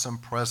 awesome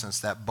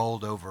presence that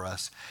bowled over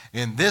us.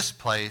 In this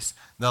place,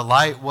 the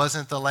light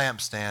wasn't the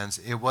lampstands.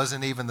 It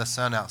wasn't even the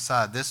sun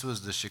outside. This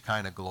was the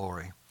Shekinah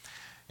glory.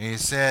 And he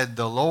said,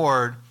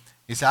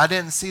 I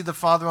didn't see the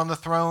Father on the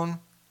throne.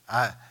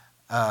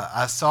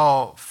 I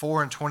saw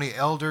 24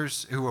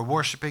 elders who were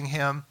worshiping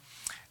him.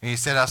 And he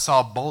said, I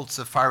saw bolts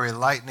of fiery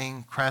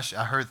lightning crash.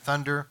 I heard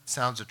thunder,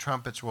 sounds of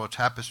trumpets, royal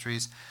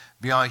tapestries,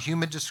 beyond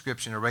human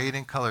description, arrayed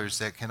in colors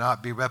that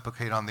cannot be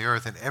replicated on the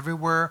earth. And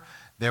everywhere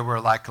there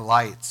were like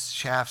lights,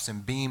 shafts,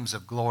 and beams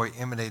of glory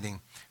emanating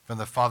from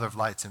the Father of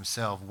lights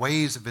himself.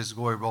 Waves of his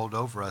glory rolled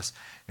over us,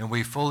 and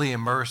we fully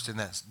immersed in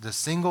that. The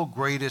single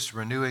greatest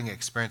renewing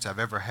experience I've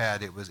ever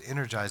had. It was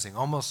energizing,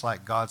 almost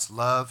like God's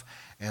love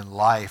and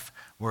life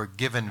were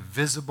given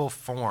visible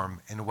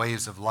form in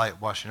waves of light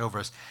washing over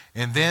us.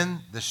 And then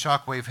the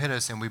shock wave hit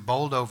us, and we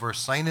bowled over,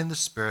 slain in the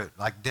spirit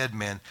like dead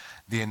men.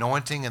 The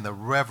anointing and the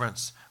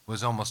reverence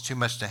was almost too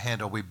much to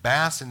handle. We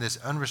basked in this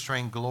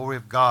unrestrained glory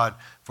of God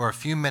for a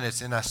few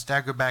minutes, and I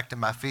staggered back to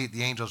my feet.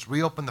 The angels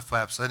reopened the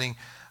flaps, letting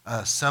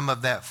some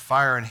of that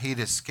fire and heat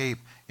escape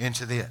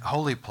into the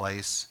holy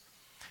place.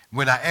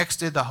 When I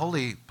exited the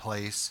holy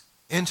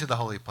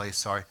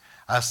place,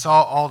 I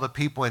saw all the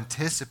people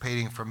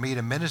anticipating for me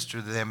to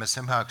minister to them and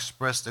somehow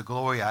express the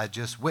glory I had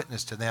just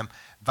witnessed to them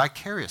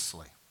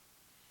vicariously.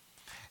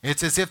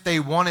 It's as if they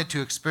wanted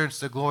to experience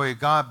the glory of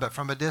God, but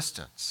from a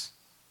distance.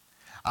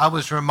 I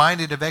was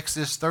reminded of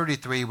Exodus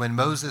 33 when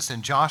Moses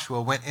and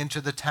Joshua went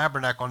into the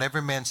tabernacle and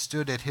every man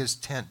stood at his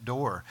tent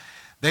door.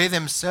 They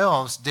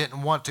themselves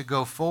didn't want to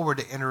go forward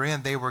to enter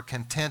in. They were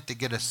content to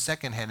get a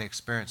secondhand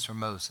experience from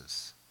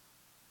Moses.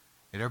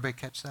 Did everybody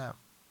catch that?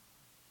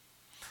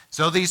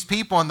 So these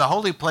people in the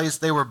holy place,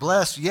 they were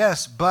blessed,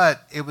 yes,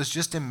 but it was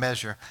just in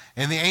measure.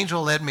 And the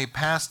angel led me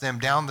past them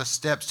down the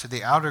steps to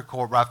the outer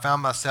court, where I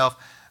found myself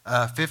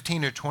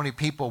 15 or 20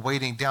 people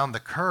waiting down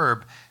the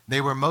curb. They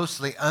were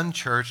mostly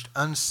unchurched,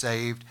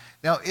 unsaved.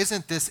 Now,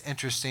 isn't this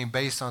interesting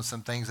based on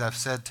some things I've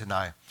said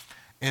tonight?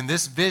 In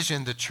this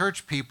vision, the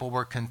church people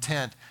were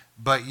content,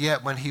 but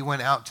yet when he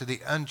went out to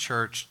the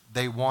unchurched,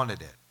 they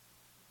wanted it.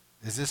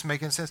 Is this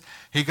making sense?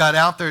 He got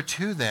out there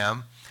to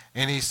them,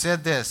 and he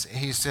said this.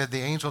 He said, the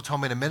angel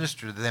told me to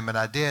minister to them, and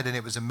I did, and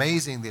it was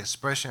amazing, the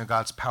expression of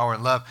God's power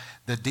and love.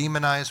 The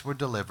demonized were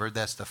delivered.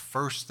 That's the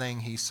first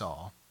thing he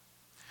saw.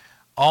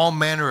 All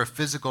manner of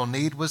physical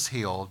need was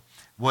healed.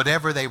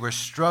 Whatever they were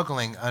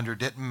struggling under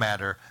didn't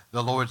matter.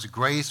 The Lord's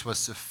grace was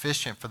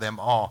sufficient for them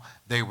all.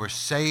 They were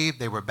saved.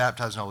 They were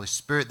baptized in the Holy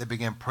Spirit. They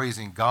began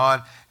praising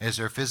God as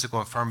their physical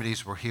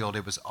infirmities were healed.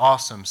 It was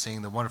awesome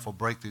seeing the wonderful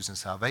breakthroughs and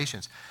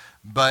salvations.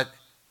 But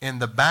in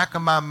the back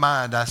of my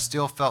mind, I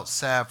still felt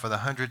sad for the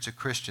hundreds of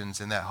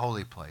Christians in that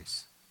holy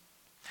place.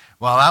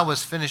 While I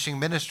was finishing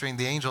ministering,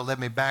 the angel led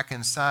me back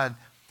inside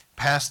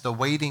past the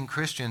waiting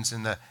Christians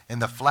in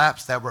the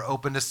flaps that were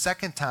opened a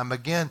second time,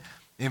 again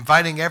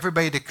inviting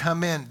everybody to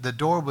come in. The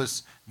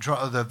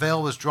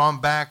veil was drawn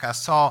back. I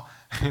saw,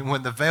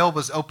 when the veil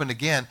was opened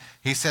again,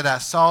 he said, I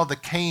saw the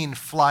cane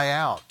fly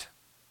out.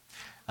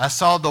 I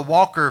saw the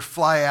walker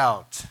fly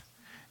out.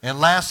 And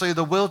lastly,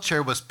 the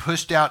wheelchair was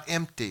pushed out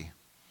empty.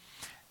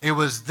 It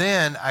was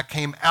then I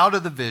came out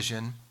of the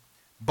vision,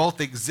 both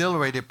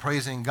exhilarated,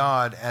 praising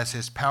God as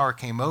his power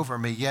came over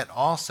me, yet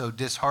also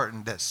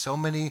disheartened that so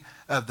many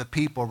of the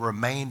people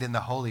remained in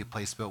the holy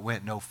place but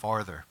went no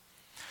farther.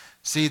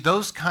 See,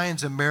 those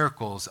kinds of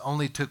miracles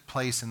only took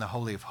place in the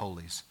Holy of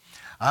Holies.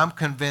 I'm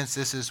convinced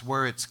this is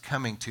where it's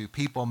coming to.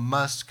 People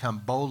must come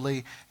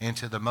boldly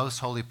into the most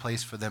holy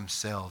place for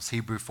themselves.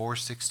 Hebrews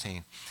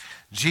 4:16.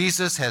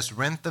 Jesus has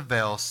rent the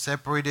veil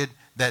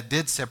that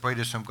did separate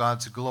us from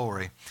God's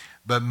glory.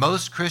 But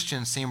most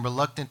Christians seem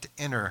reluctant to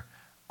enter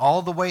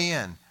all the way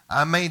in.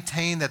 I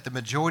maintain that the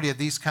majority of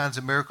these kinds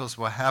of miracles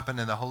will happen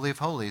in the Holy of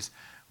Holies,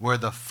 where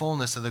the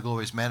fullness of the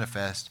glory is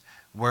manifest,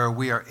 where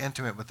we are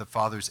intimate with the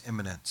Father's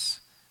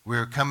immanence. We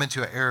are coming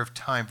to an era of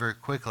time very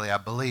quickly. I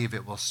believe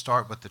it will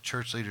start with the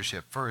church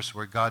leadership first,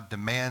 where God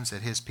demands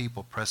that his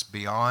people press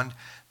beyond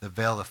the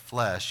veil of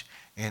flesh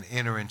and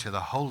enter into the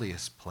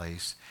holiest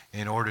place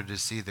in order to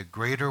see the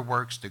greater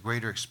works, the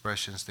greater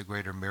expressions, the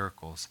greater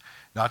miracles.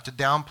 Not to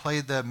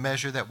downplay the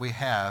measure that we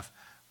have,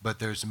 but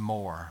there's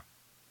more.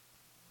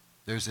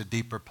 There's a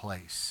deeper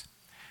place.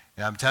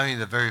 And I'm telling you,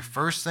 the very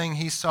first thing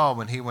he saw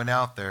when he went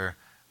out there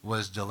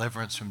was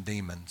deliverance from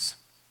demons.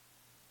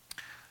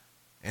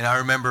 And I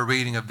remember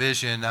reading a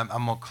vision. I'm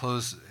going to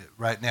close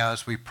right now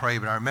as we pray,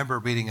 but I remember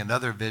reading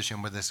another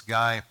vision where this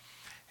guy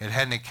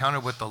had an encounter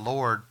with the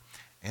Lord,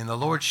 and the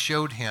Lord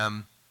showed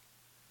him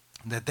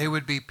that they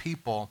would be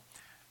people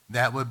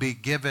that would be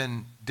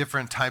given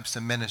different types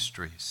of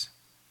ministries.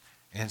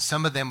 And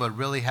some of them would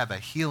really have a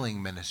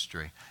healing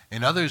ministry.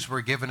 And others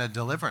were given a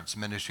deliverance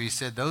ministry. He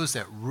said those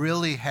that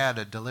really had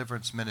a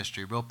deliverance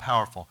ministry, real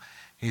powerful,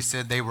 he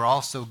said they were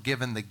also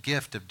given the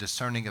gift of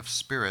discerning of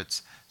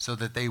spirits so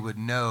that they would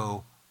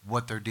know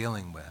what they're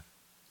dealing with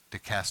to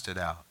cast it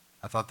out.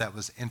 I thought that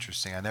was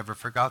interesting. I never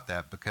forgot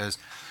that because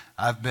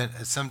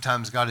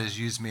sometimes God has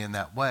used me in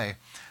that way.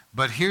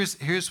 But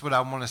here's what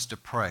I want us to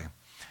pray.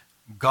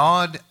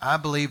 God, I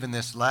believe in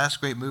this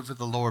last great move of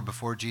the Lord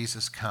before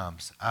Jesus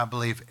comes, I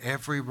believe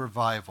every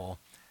revival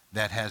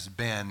that has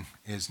been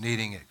is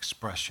needing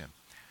expression.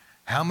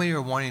 How many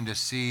are wanting to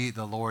see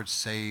the Lord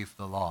save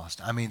the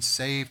lost? I mean,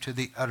 save to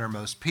the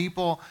uttermost.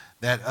 People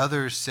that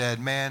others said,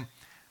 man,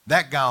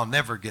 that guy will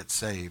never get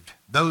saved.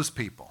 Those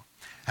people.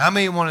 How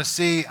many want to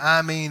see,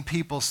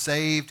 people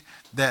saved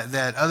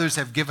that others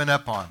have given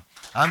up on?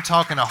 I'm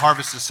talking a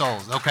harvest of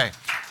souls. Okay,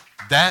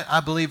 that I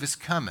believe is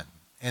coming.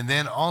 And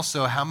then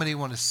also, how many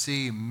want to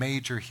see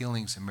major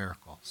healings and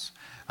miracles?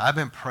 I've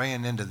been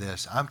praying into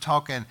this. I'm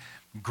talking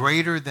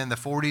greater than the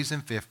 40s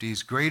and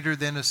 50s, greater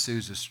than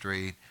Azusa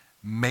Street,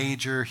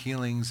 major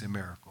healings and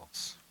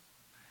miracles.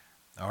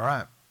 All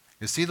right.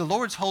 You see, the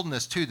Lord's holding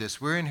us to this.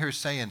 We're in here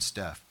saying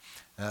stuff.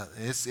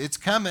 It's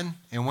coming,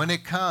 and when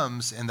it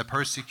comes and the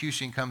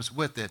persecution comes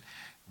with it,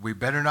 we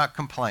better not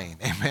complain.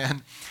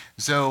 Amen.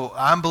 So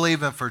I'm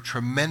believing for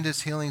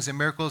tremendous healings and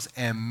miracles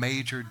and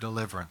major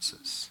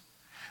deliverances.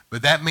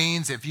 But that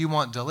means if you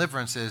want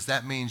deliverances,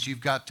 that means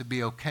you've got to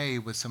be okay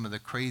with some of the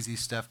crazy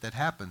stuff that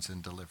happens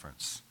in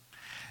deliverance.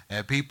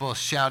 People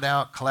shout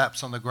out,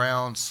 collapse on the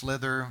ground,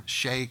 slither,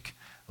 shake,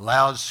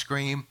 loud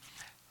scream,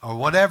 or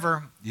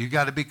whatever. You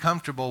got to be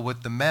comfortable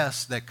with the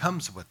mess that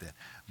comes with it.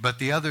 But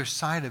the other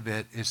side of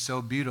it is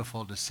so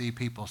beautiful to see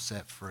people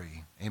set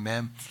free.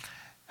 Amen.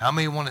 How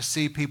many want to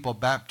see people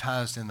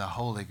baptized in the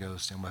Holy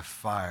Ghost and with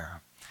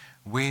fire?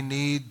 We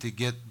need to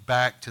get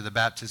back to the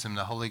baptism of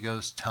the Holy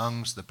Ghost,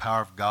 tongues, the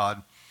power of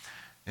God.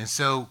 And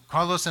so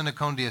Carlos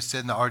Anacondia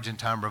said in the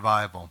Argentine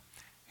revival,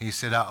 he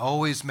said, I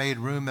always made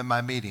room in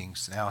my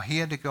meetings. Now, he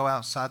had to go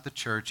outside the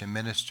church and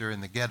minister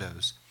in the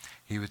ghettos.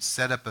 He would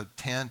set up a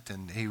tent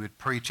and he would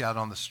preach out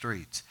on the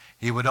streets.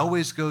 He would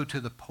always go to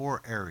the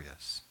poor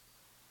areas.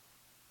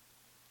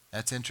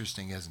 That's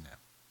interesting, isn't it?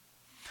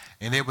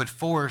 And it would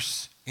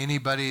force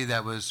anybody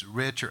that was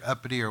rich or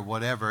uppity or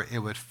whatever, it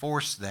would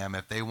force them,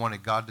 if they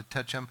wanted God to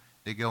touch them,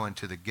 to go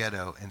into the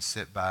ghetto and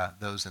sit by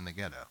those in the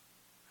ghetto.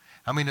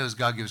 How many knows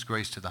God gives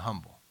grace to the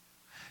humble?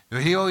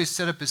 He always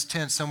set up his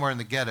tent somewhere in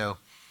the ghetto,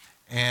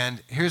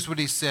 and here's what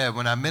he said.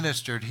 When I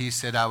ministered, he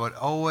said, I would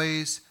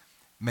always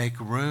make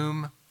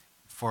room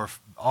for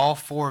all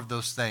four of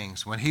those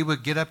things. When he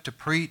would get up to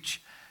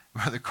preach,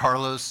 Brother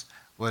Carlos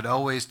would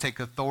always take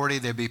authority.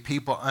 There'd be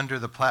people under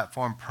the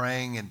platform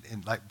praying,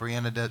 and like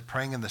Brianna did,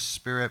 praying in the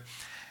Spirit.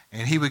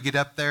 And he would get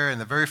up there, and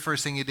the very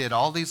first thing he did,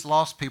 all these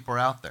lost people are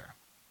out there.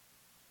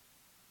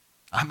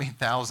 I mean,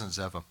 thousands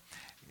of them.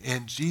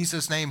 In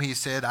Jesus' name, he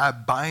said, I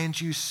bind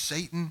you,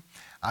 Satan.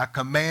 I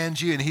command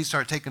you. And he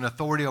started taking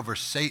authority over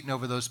Satan,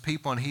 over those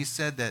people. And he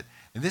said that,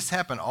 and this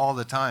happened all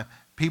the time,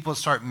 people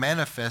start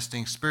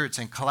manifesting spirits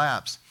and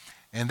collapse.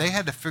 And they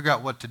had to figure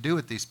out what to do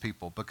with these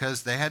people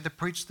because they had to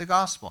preach the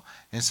gospel.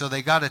 And so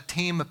they got a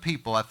team of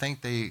people. I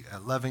think they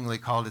lovingly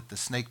called it the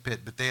snake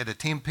pit, but they had a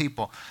team of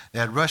people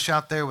that rush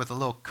out there with a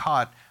little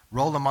cot,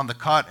 roll them on the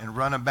cot, and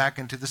run them back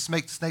into the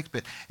snake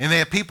pit. And they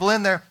had people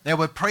in there that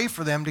would pray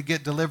for them to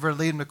get delivered,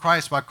 lead them to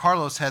Christ. While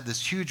Carlos had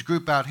this huge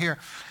group out here,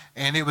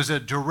 and it was a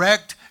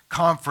direct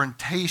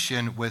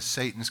confrontation with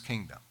Satan's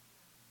kingdom.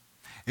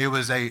 It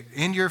was a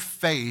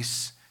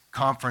in-your-face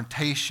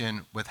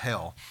confrontation with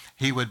hell.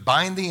 He would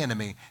bind the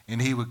enemy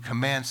and he would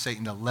command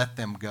Satan to let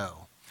them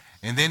go.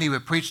 And then he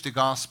would preach the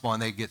gospel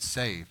and they'd get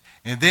saved.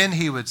 And then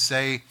he would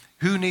say,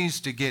 who needs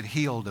to get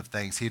healed of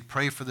things? He'd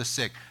pray for the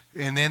sick.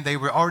 And then they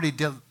were already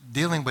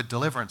dealing with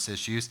deliverance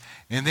issues.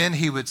 And then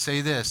he would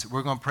say this,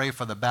 we're going to pray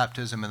for the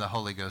baptism in the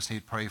Holy Ghost.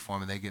 He'd pray for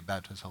them and they'd get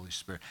baptized in the Holy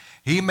Spirit.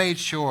 He made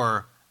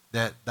sure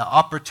that the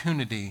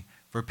opportunity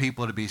for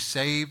people to be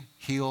saved,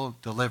 healed,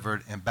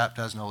 delivered, and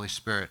baptized in the Holy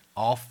Spirit,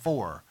 all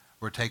four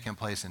were taking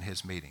place in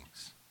his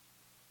meetings.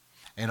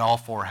 And all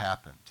 4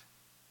 happened.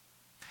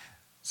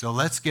 So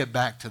let's get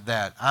back to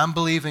that. I'm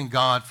believing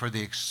God for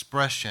the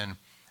expression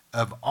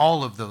of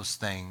all of those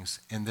things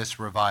in this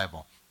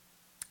revival.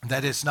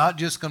 That it's not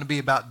just going to be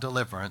about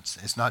deliverance.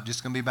 It's not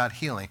just going to be about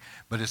healing,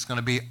 but it's going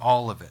to be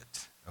all of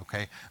it.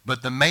 Okay?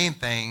 But the main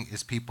thing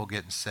is people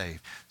getting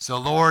saved. So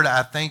Lord,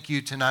 I thank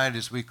you tonight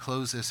as we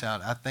close this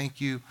out. I thank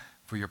you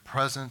for your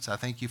presence. I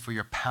thank you for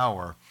your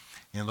power.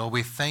 And Lord,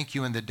 we thank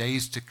you in the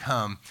days to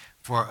come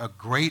for a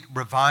great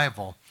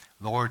revival,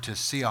 Lord, to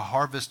see a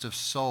harvest of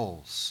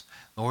souls.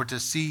 Lord, to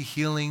see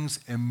healings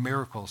and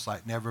miracles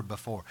like never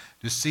before.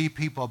 To see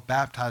people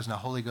baptized in the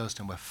Holy Ghost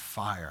and with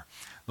fire.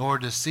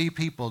 Lord, to see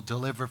people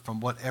delivered from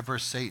whatever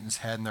Satan's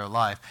had in their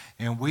life.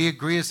 And we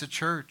agree as a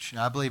church, and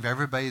I believe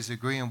everybody's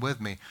agreeing with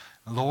me,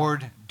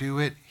 Lord, do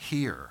it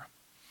here.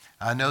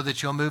 I know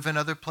that you'll move in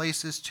other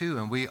places too,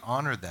 and we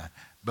honor that.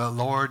 But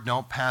Lord,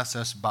 don't pass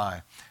us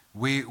by.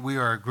 We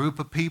are a group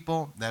of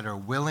people that are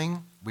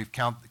willing. We've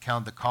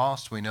counted the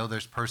cost. We know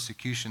there's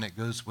persecution that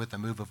goes with the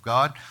move of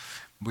God.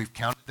 We've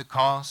counted the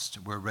cost.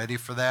 We're ready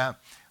for that.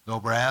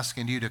 Lord, we're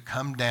asking you to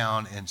come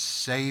down and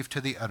save to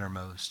the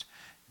uttermost.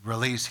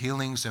 Release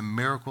healings and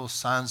miracles,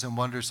 signs and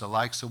wonders, the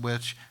likes of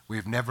which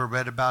we've never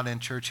read about in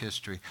church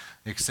history,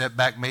 except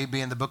back maybe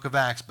in the book of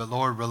Acts. But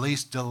Lord,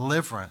 release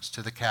deliverance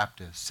to the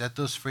captives. Set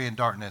those free in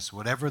darkness,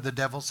 whatever the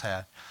devil's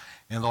had.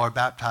 And Lord,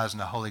 baptize in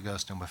the Holy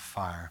Ghost and with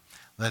fire.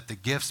 Let the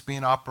gifts be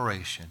in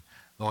operation.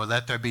 Lord,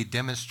 let there be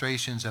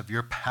demonstrations of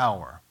your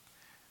power.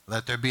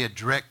 Let there be a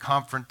direct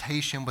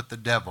confrontation with the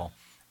devil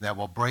that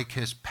will break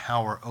his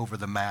power over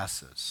the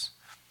masses.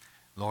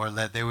 Lord,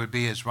 let there would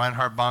be, as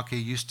Reinhard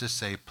Bonnke used to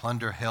say,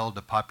 plunder hell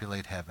to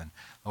populate heaven.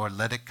 Lord,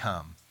 let it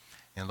come.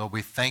 And Lord,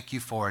 we thank you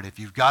for it. If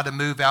you've got to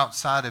move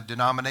outside of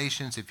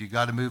denominations, if you've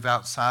got to move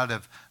outside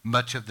of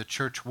much of the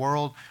church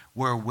world,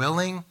 we're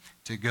willing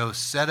to go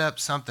set up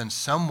something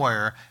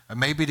somewhere, or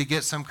maybe to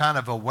get some kind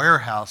of a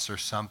warehouse or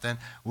something,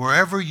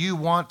 wherever you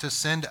want to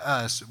send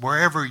us,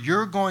 wherever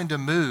you're going to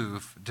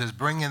move to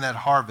bring in that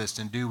harvest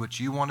and do what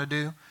you want to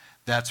do,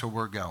 that's where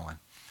we're going.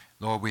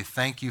 Lord, we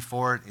thank you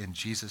for it. In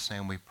Jesus'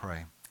 name we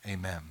pray.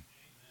 Amen.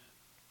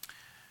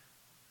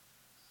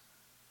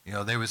 You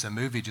know, there was a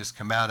movie just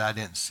come out. I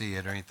didn't see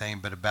it or anything,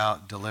 but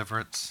about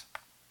deliverance.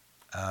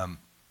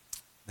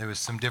 There was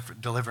some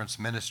different deliverance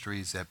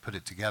ministries that put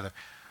it together.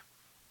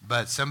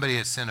 But somebody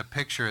had sent a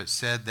picture. It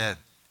said that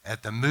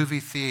at the movie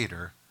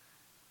theater,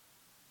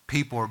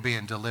 people were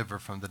being delivered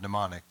from the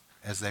demonic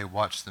as they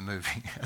watched the movie.